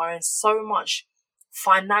men are in so much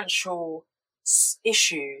financial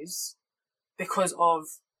issues because of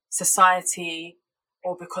society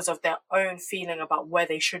or because of their own feeling about where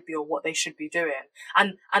they should be or what they should be doing.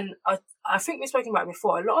 And I think we've spoken about it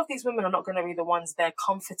before. A lot of these women are not going to be the ones there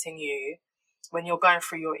comforting you when you're going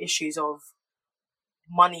through your issues of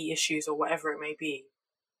money issues or whatever it may be.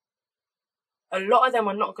 A lot of them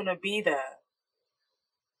are not going to be there.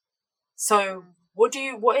 So what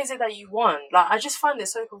is it that you want? Like, I just find it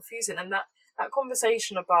so confusing. And that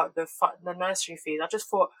conversation about the nursery fees, I just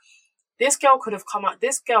thought, this girl could have come out.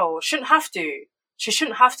 This girl shouldn't have to. She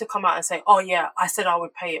shouldn't have to come out and say, oh yeah, I said I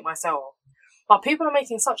would pay it myself. But people are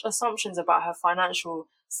making such assumptions about her financial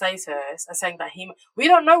status and saying that we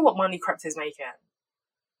don't know what money Krept is making.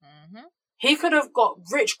 He could have got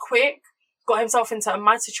rich quick, got himself into a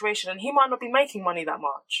mad situation, and he might not be making money that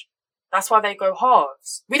much. That's why they go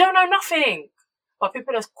halves. We don't know nothing. But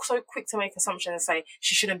people are so quick to make assumptions and say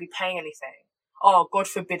she shouldn't be paying anything. Oh, God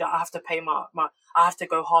forbid I have to pay I have to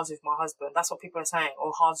go halves with my husband. That's what people are saying.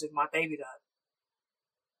 Or halves with my baby dad.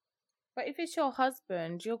 But if it's your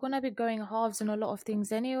husband, you're going to be going halves on a lot of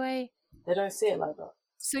things anyway. They don't see it like that.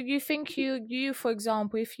 So you think you, for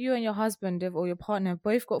example, if you and your husband or your partner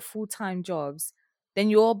both got full-time jobs,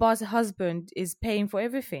 then your husband is paying for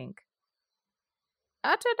everything?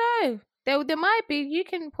 I don't know. There might be. You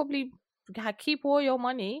can probably keep all your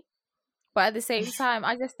money, but at the same time,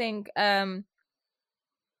 I just think, I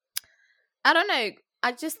don't know.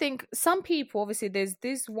 I just think some people, obviously, there's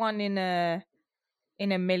this one in a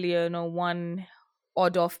million or one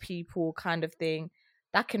odd off people kind of thing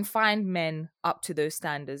that can find men up to those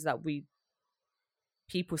standards that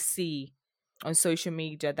people see on social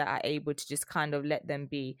media, that are able to just kind of let them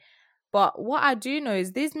be. But what I do know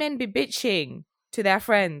is these men be bitching to their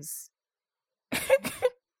friends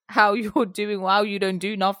how you're doing, how you don't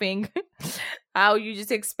do nothing, how you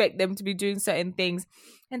just expect them to be doing certain things.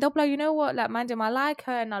 And they'll be like, you know what, like, madam, I like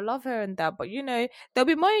her and I love her and that, but you know, they'll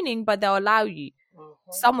be moaning, but they'll allow you.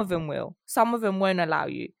 Some of them will. Some of them won't allow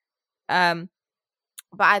you.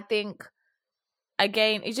 But I think,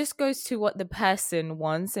 again, it just goes to what the person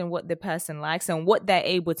wants and what the person likes and what they're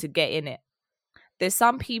able to get in it. There's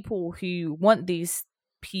some people who want these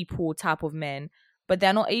people type of men, but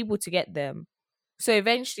they're not able to get them. So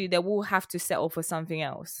eventually they will have to settle for something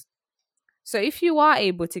else. So if you are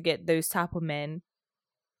able to get those type of men,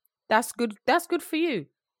 that's good. That's good for you.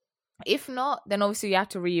 If not, then obviously you have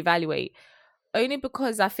to reevaluate. Only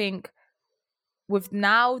because I think with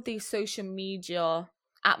now the social media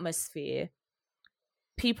atmosphere,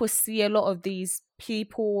 people see a lot of these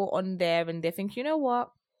people on there and they think, you know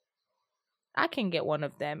what? I can get one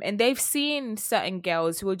of them. And they've seen certain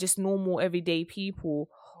girls who are just normal, everyday people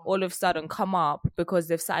all of a sudden come up because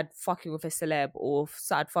they've started fucking with a celeb or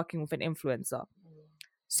started fucking with an influencer.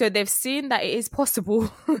 So they've seen that it is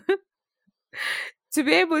possible to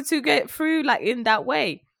be able to get through like in that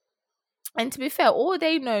way. And to be fair, all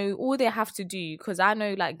they know, all they have to do, because I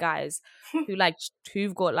know like guys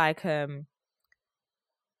who've got like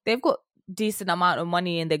they've got decent amount of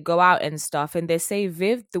money and they go out and stuff, and they say,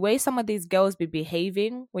 Viv, the way some of these girls be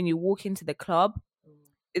behaving when you walk into the club,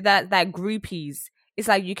 that groupies, it's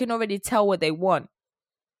like you can already tell what they want.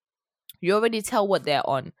 You already tell what they're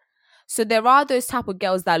on. So there are those type of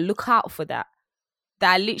girls that look out for that.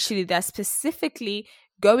 They're specifically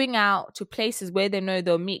going out to places where they know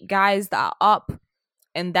they'll meet guys that are up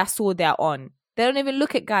and that's all they're on. They don't even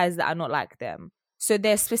look at guys that are not like them. So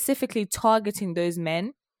they're specifically targeting those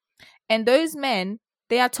men. And those men,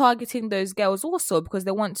 they are targeting those girls also because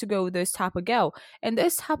they want to go with those type of girl. And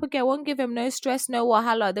those type of girl won't give them no stress, no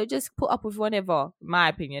wahala. They'll just put up with whatever, in my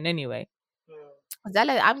opinion, anyway. They're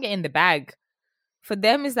like, I'm getting the bag. For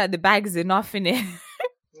them, it's like the bag is enough in it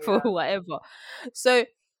for whatever. So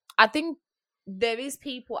I think there is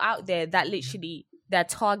people out there that literally, they're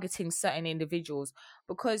targeting certain individuals.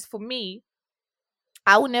 Because for me,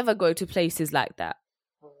 I will never go to places like that.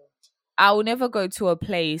 I will never go to a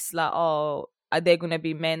place like, oh, are there going to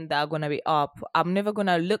be men that are going to be up? I'm never going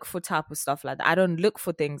to look for type of stuff like that. I don't look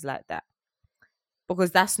for things like that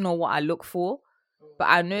because that's not what I look for. But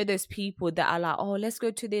I know there's people that are like, oh, let's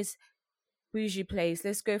go to this bougie place.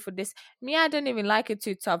 Let's go for this. Me, I don't even like it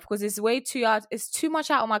too tough because it's way too out. It's too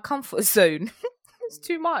much out of my comfort zone. It's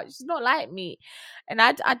too much. It's not like me. And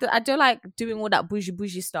I don't like doing all that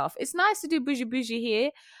bougie stuff. It's nice to do bougie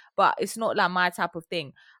here, but it's not like my type of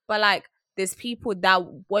thing. But like, there's people that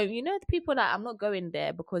won't, the people that I'm not going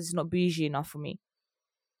there because it's not bougie enough for me.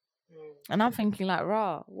 And I'm thinking like,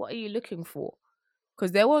 rah, what are you looking for?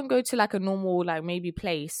 Because they won't go to like a normal, like maybe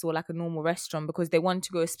place or like a normal restaurant because they want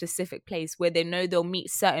to go a specific place where they know they'll meet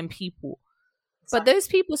certain people. Exactly. But those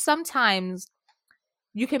people, sometimes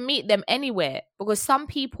you can meet them anywhere because some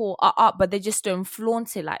people are up, but they just don't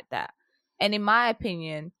flaunt it like that. And in my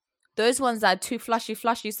opinion, those ones that are too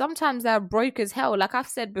flashy, sometimes they're broke as hell. Like I've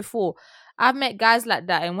said before, I've met guys like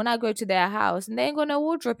that. And when I go to their house, and they ain't got no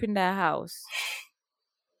wardrobe in their house.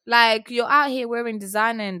 Like, you're out here wearing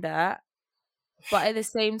designer and that. But at the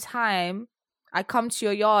same time, I come to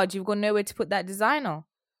your yard, you've got nowhere to put that designer.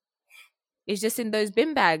 It's just in those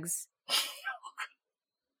bin bags.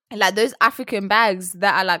 Like those African bags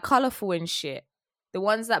that are like colourful and shit. The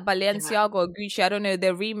ones that Balenciaga or Gucci, I don't know,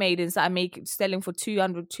 they're remade and so selling for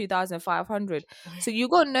 2,500. So you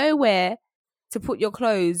got nowhere to put your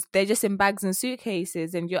clothes. They're just in bags and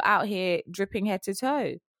suitcases and you're out here dripping head to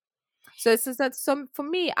toe. So it's just that for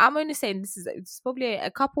me, I'm only saying it's probably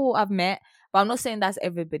a couple I've met, but I'm not saying that's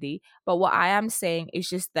everybody. But what I am saying is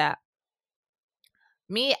just that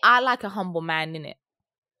me, I like a humble man, innit?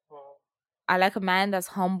 I like a man that's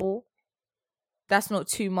humble. That's not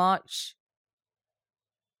too much.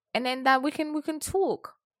 And then that we can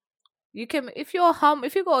talk. You can, if you're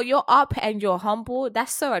up and you're humble,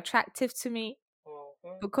 that's so attractive to me.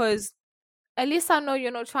 Because at least I know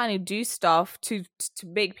you're not trying to do stuff to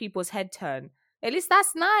make people's head turn. At least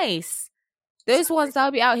that's nice. Those ones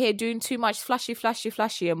that'll be out here doing too much flashy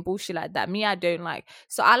and bullshit like that. Me, I don't like.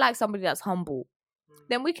 So I like somebody that's humble.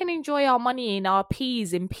 Then we can enjoy our money and our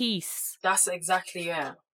peas in peace. That's exactly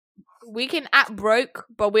it. We can act broke,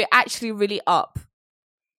 but we're actually really up.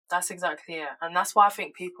 That's exactly it. And that's why I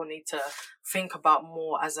think people need to think about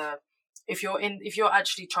more if you're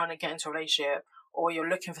actually trying to get into a relationship or you're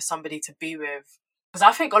looking for somebody to be with. Because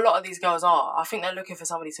I think a lot of these girls I think they're looking for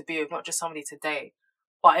somebody to be with, not just somebody to date.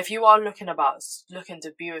 But if you are looking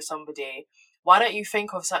to be with somebody, why don't you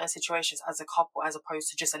think of certain situations as a couple as opposed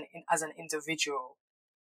to just as an individual?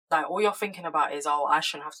 Like, all you're thinking about is, oh, I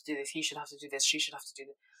shouldn't have to do this, he should have to do this, she should have to do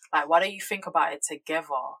this. Like, why don't you think about it together?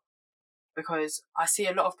 Because I see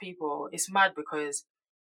a lot of people, it's mad because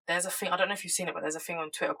there's a thing, I don't know if you've seen it, but there's a thing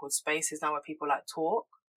on Twitter called Spaces now where people like talk.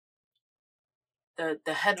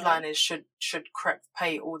 The headline is, should Crep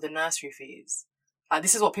pay all the nursery fees? Like,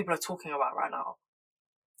 this is what people are talking about right now.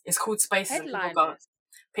 It's called Spaces. And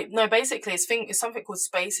No, basically, it's something called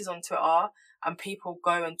Spaces on Twitter, and people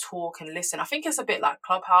go and talk and listen. I think it's a bit like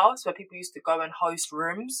Clubhouse, where people used to go and host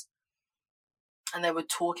rooms, and they would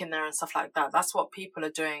talk in there and stuff like that. That's what people are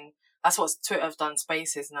doing. That's what Twitter have done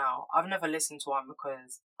Spaces now. I've never listened to one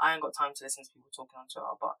because I ain't got time to listen to people talking on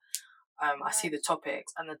Twitter, but I see the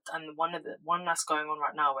topics, and one that's going on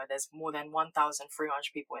right now, where there's more than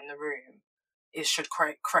 1,300 people in the room, is should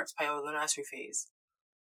correct pay all the nursery fees.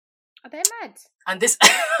 Are they mad? And this,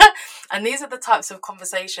 and these are the types of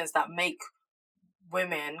conversations that make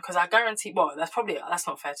women, because I guarantee, well, that's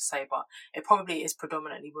not fair to say, but it probably is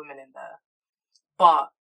predominantly women in there. But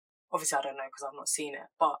obviously, I don't know because I've not seen it.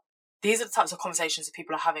 But these are the types of conversations that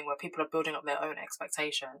people are having, where people are building up their own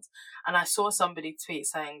expectations. And I saw somebody tweet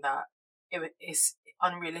saying that it's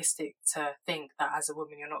unrealistic to think that as a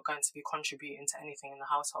woman you're not going to be contributing to anything in the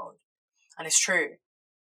household. And it's true.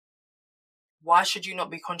 Why should you not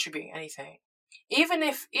be contributing anything? Even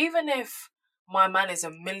if my man is a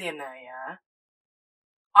millionaire, yeah,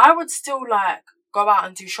 I would still go out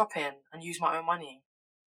and do shopping and use my own money.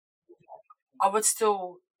 I would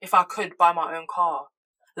still, if I could, buy my own car.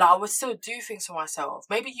 I would still do things for myself.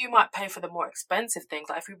 Maybe you might pay for the more expensive things.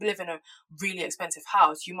 If you live in a really expensive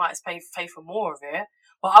house, you might pay for more of it.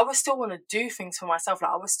 But I would still want to do things for myself.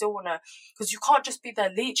 I would still want to, because you can't just be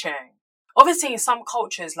there leeching. Obviously, in some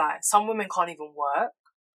cultures, some women can't even work.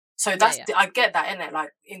 So I get that, innit?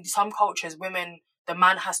 In some cultures, women, the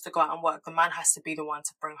man has to go out and work. The man has to be the one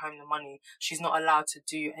to bring home the money. She's not allowed to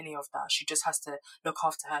do any of that. She just has to look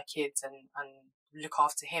after her kids and look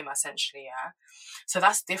after him, essentially, yeah? So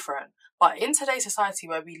that's different. But in today's society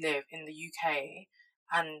where we live in the UK,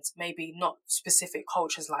 and maybe not specific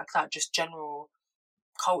cultures like that, just general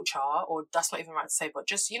culture, or that's not even right to say, but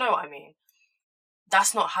just, you know what I mean?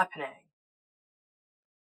 That's not happening.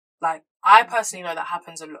 I personally know that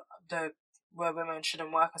happens a lot. Where women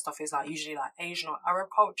shouldn't work and stuff is usually Asian or Arab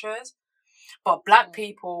cultures. But black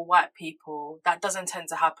people, white people, that doesn't tend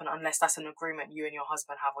to happen unless that's an agreement you and your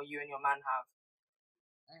husband have, or you and your man have.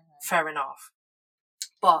 Fair enough.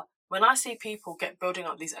 But when I see people building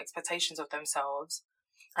up these expectations of themselves,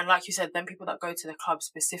 and like you said, then people that go to the club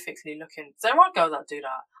specifically looking, there are girls that do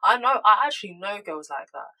that. I actually know girls like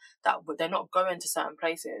that they're not going to certain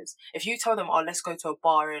places. If you tell them, oh, let's go to a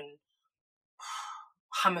bar in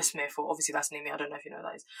Hammersmith, or obviously that's near me, I don't know if you know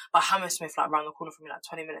what that is, but Hammersmith, around the corner from me,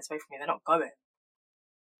 20 minutes away from me, they're not going.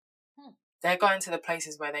 They're going to the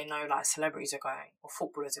places where they know celebrities are going, or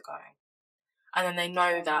footballers are going. And then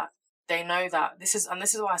they know that this is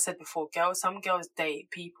why I said before, some girls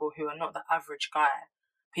date people who are not the average guy.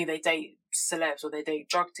 They date celebs, or they date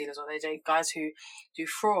drug dealers, or they date guys who do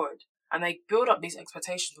fraud, and they build up these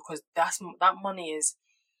expectations because that money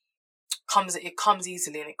comes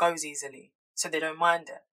easily and it goes easily, so they don't mind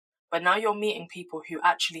it. But now you're meeting people who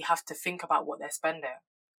actually have to think about what they're spending.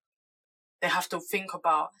 They have to think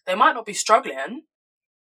about, they might not be struggling,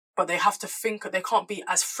 but they have to think, they can't be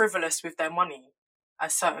as frivolous with their money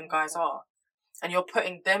as certain guys are. And you're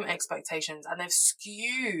putting them expectations, and they've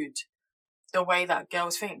skewed the way that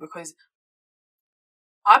girls think, because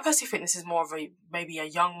I personally think this is more of maybe a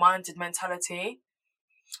young-minded mentality.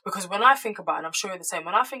 Because when I think about, and I'm sure you're the same,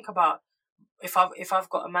 when I think about if I've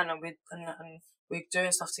got a man and we're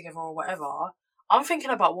doing stuff together or whatever, I'm thinking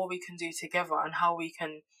about what we can do together and how we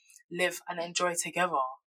can live and enjoy together.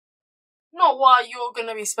 Not what you're going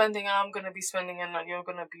to be spending and I'm going to be spending, and you're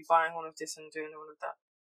going to be buying all of this and doing all of that.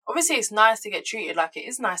 Obviously, it's nice to get treated. It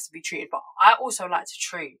is nice to be treated, but I also like to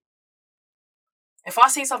treat. If I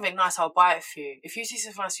see something nice, I'll buy it for you. If you see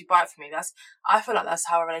something nice, you buy it for me. I feel like that's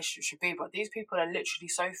how a relationship should be. But these people are literally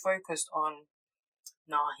so focused on,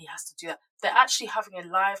 he has to do that. They're actually having a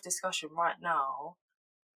live discussion right now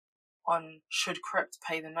on should Krept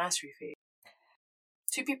pay the nursery fee.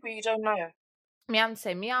 Two people you don't know.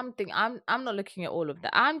 I'm not looking at all of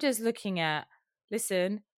that. I'm just looking at,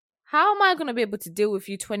 listen, how am I going to be able to deal with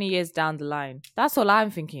you 20 years down the line? That's all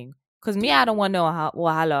I'm thinking. Because I don't want no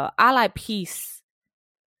wahala. I like peace.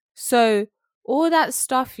 So all that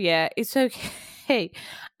stuff, it's okay.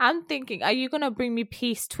 I'm thinking, are you going to bring me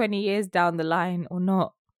peace 20 years down the line or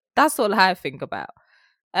not? That's all I think about.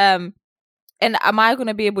 And am I going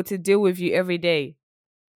to be able to deal with you every day?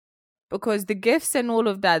 Because the gifts and all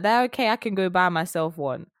of that, they're okay. I can go buy myself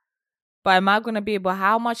one. But am I going to be able,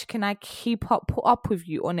 how much can I put up with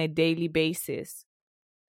you on a daily basis?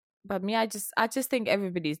 But I just think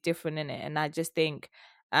everybody's different in it. And I just think,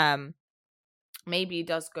 maybe it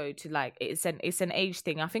does go to it's an age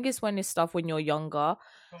thing. I think it's when you're younger,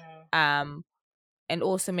 and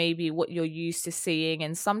also maybe what you're used to seeing.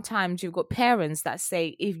 And sometimes you've got parents that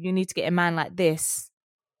say, if you need to get a man like this,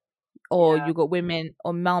 Or Yeah. you got women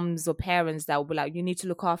or mums or parents that will be like, you need to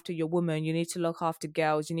look after your woman, you need to look after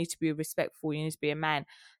girls, you need to be respectful, you need to be a man.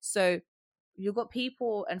 So you got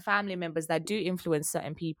people and family members that do influence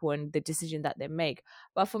certain people and the decision that they make.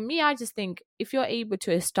 But for me, I just think if you're able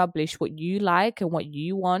to establish what you like and what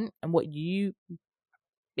you want and what you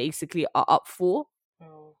basically are up for,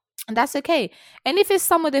 Mm. and that's okay. And if it's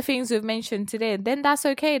some of the things we've mentioned today, then that's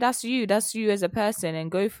okay. That's you as a person,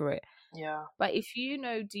 and go for it. Yeah. But if you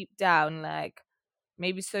know deep down, like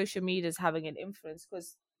maybe social media is having an influence,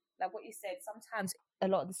 because like what you said, sometimes a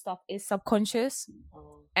lot of the stuff is subconscious.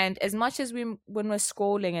 Mm. And as much as when we're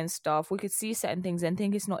scrolling and stuff, we could see certain things and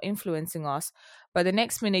think it's not influencing us, but the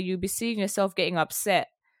next minute you'll be seeing yourself getting upset,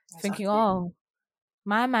 thinking, Exactly. oh,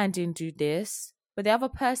 my man didn't do this, but the other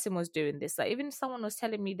person was doing this. Like even someone was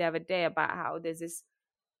telling me the other day about how there's this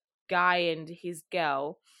guy and his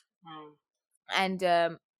girl, Mm. and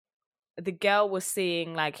the girl was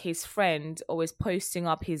seeing like his friend always posting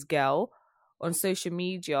up his girl on social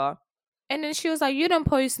media, and then she was like, you don't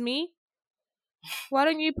post me, why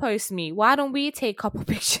don't you post me, why don't we take a couple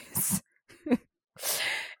pictures?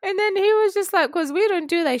 And then he was just like, because we don't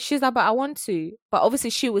do that. She's like, but I want to. But obviously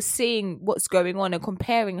she was seeing what's going on and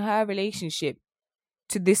comparing her relationship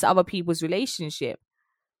to this other people's relationship.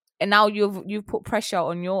 And now you've put pressure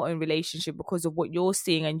on your own relationship because of what you're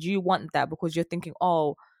seeing, and you want that because you're thinking,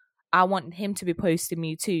 oh, I want him to be posting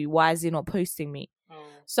me too. Why is he not posting me? Mm.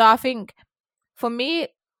 So I think for me,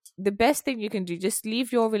 the best thing you can do, just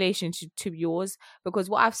leave your relationship to yours, because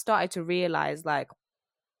what I've started to realize, like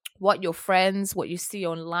what your friends, what you see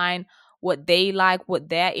online, what they like, what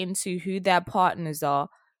they're into, who their partners are,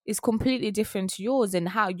 is completely different to yours, and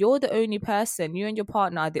how you're the only person, you and your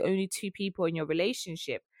partner are the only two people in your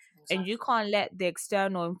relationship. And you can't let the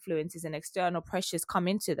external influences and external pressures come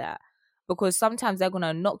into that, because sometimes they're going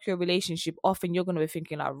to knock your relationship off and you're going to be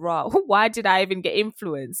thinking like, raw, why did I even get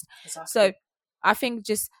influenced? Exactly. So I think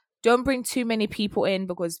just don't bring too many people in,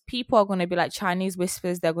 because people are going to be like Chinese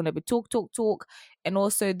whispers. They're going to be talk, talk, talk. And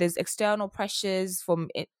also there's external pressures from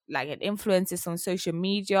it, like influences on social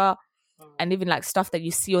media, and even like stuff that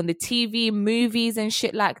you see on the TV, movies and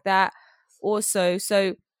shit like that also.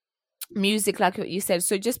 So music, like what you said.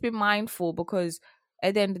 So just be mindful, because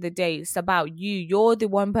at the end of the day, it's about you. You're the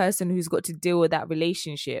one person who's got to deal with that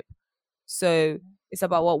relationship. So it's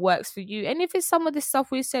about what works for you. And if it's some of the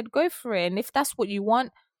stuff we said, go for it. And if that's what you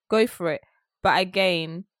want, go for it. But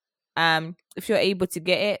again, if you're able to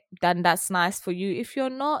get it, then that's nice for you. If you're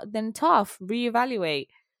not, then tough, reevaluate.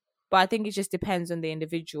 But I think it just depends on the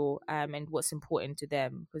individual, and what's important to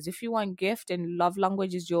them. Because if you want gift and love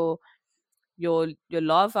language is your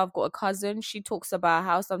love. I've got a cousin. She talks about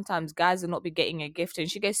how sometimes guys will not be getting a gift, and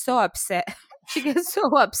she gets so upset. She gets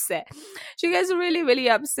so upset. She gets really, really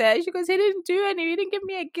upset. She goes, he didn't do any. He didn't give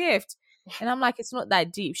me a gift. And I'm like, it's not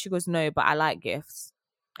that deep. She goes, no, but I like gifts.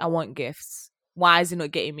 I want gifts. Why is he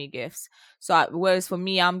not getting me gifts? So whereas for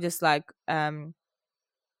me, I'm just like, I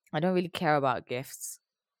don't really care about gifts.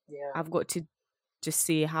 Yeah. I've got to just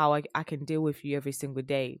see how I can deal with you every single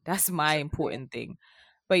day. That's my important thing.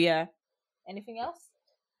 But yeah. Anything else?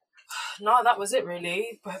 No, that was it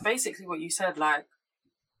really. But basically what you said, like,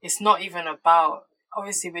 it's not even about,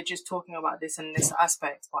 obviously we're just talking about this in this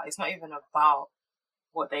aspect, but it's not even about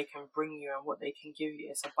what they can bring you and what they can give you.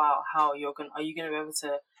 It's about how are you going to be able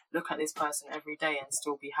to look at this person every day and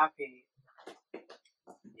still be happy.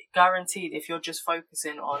 Guaranteed, if you're just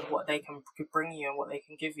focusing on what they can bring you and what they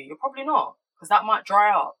can give you, you're probably not, because that might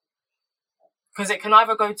dry up. Because it can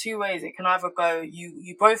either go two ways. It can either go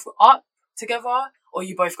you both up together, or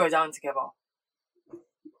you both go down together.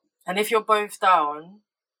 And if you're both down,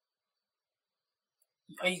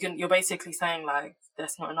 you're basically saying like,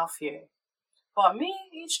 that's not enough for you. But me,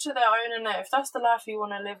 each to their own, and if that's the life you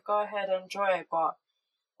want to live, go ahead and enjoy it. But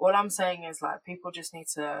all I'm saying is like, people just need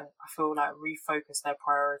to, I feel like, refocus their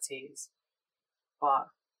priorities. But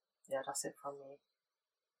yeah, that's it from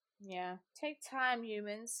me. Yeah, take time,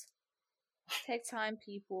 humans. Take time,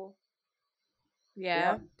 people.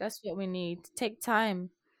 Yeah, that's what we need. Take time,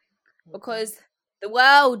 because the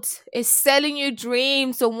world is selling you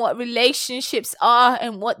dreams on what relationships are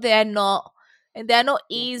and what they're not, and they're not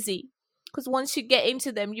easy. Because once you get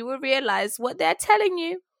into them, you will realize what they're telling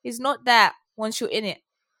you is not that. Once you're in it,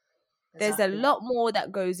 there's a lot more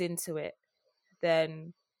that goes into it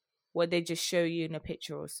than what they just show you in a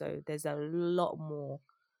picture or so. There's a lot more.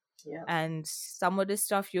 Yeah. And some of the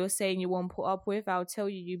stuff you're saying you won't put up with, I'll tell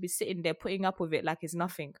you, you'll be sitting there putting up with it like it's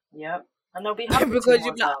nothing. Yep. And they'll be happy because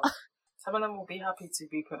to. Some of them will be happy to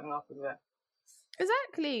be putting up with it.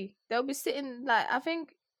 Exactly. They'll be sitting like, I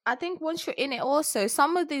think once you're in it also,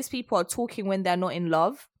 some of these people are talking when they're not in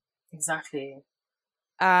love. Exactly.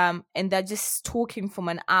 And they're just talking from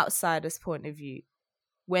an outsider's point of view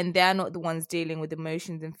when they're not the ones dealing with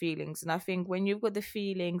emotions and feelings. And I think when you've got the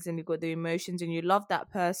feelings and you've got the emotions and you love that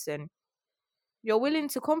person, you're willing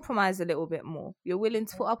to compromise a little bit more. You're willing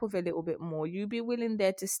to put up with a little bit more. You'd be willing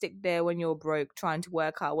there to stick there when you're broke, trying to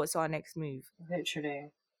work out what's our next move.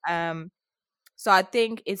 Literally. So I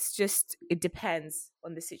think it depends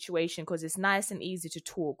on the situation, because it's nice and easy to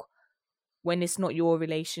talk when it's not your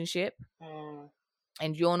relationship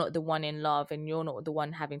and you're not the one in love and you're not the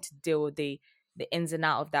one having to deal with the ins and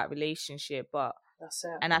out of that relationship. But that's it.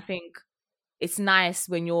 And I think it's nice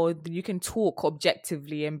when you can talk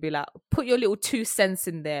objectively and be like, put your little 2 cents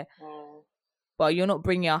in there, but you're not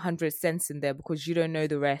bringing 100 cents in there because you don't know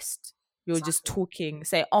the rest. You're just talking,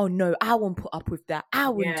 say, oh no, I won't put up with that. I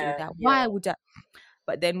wouldn't do that. Why would I?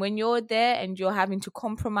 But then when you're there and you're having to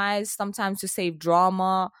compromise sometimes to save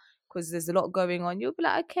drama because there's a lot going on, you'll be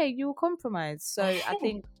like, okay, you'll compromise. So I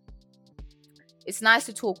think it's nice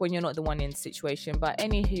to talk when you're not the one in the situation. But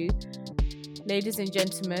anywho, ladies and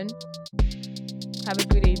gentlemen, have a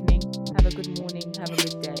good evening, have a good morning, have a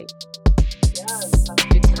good day. Yes.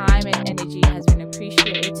 Your time and energy has been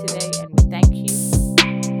appreciated today.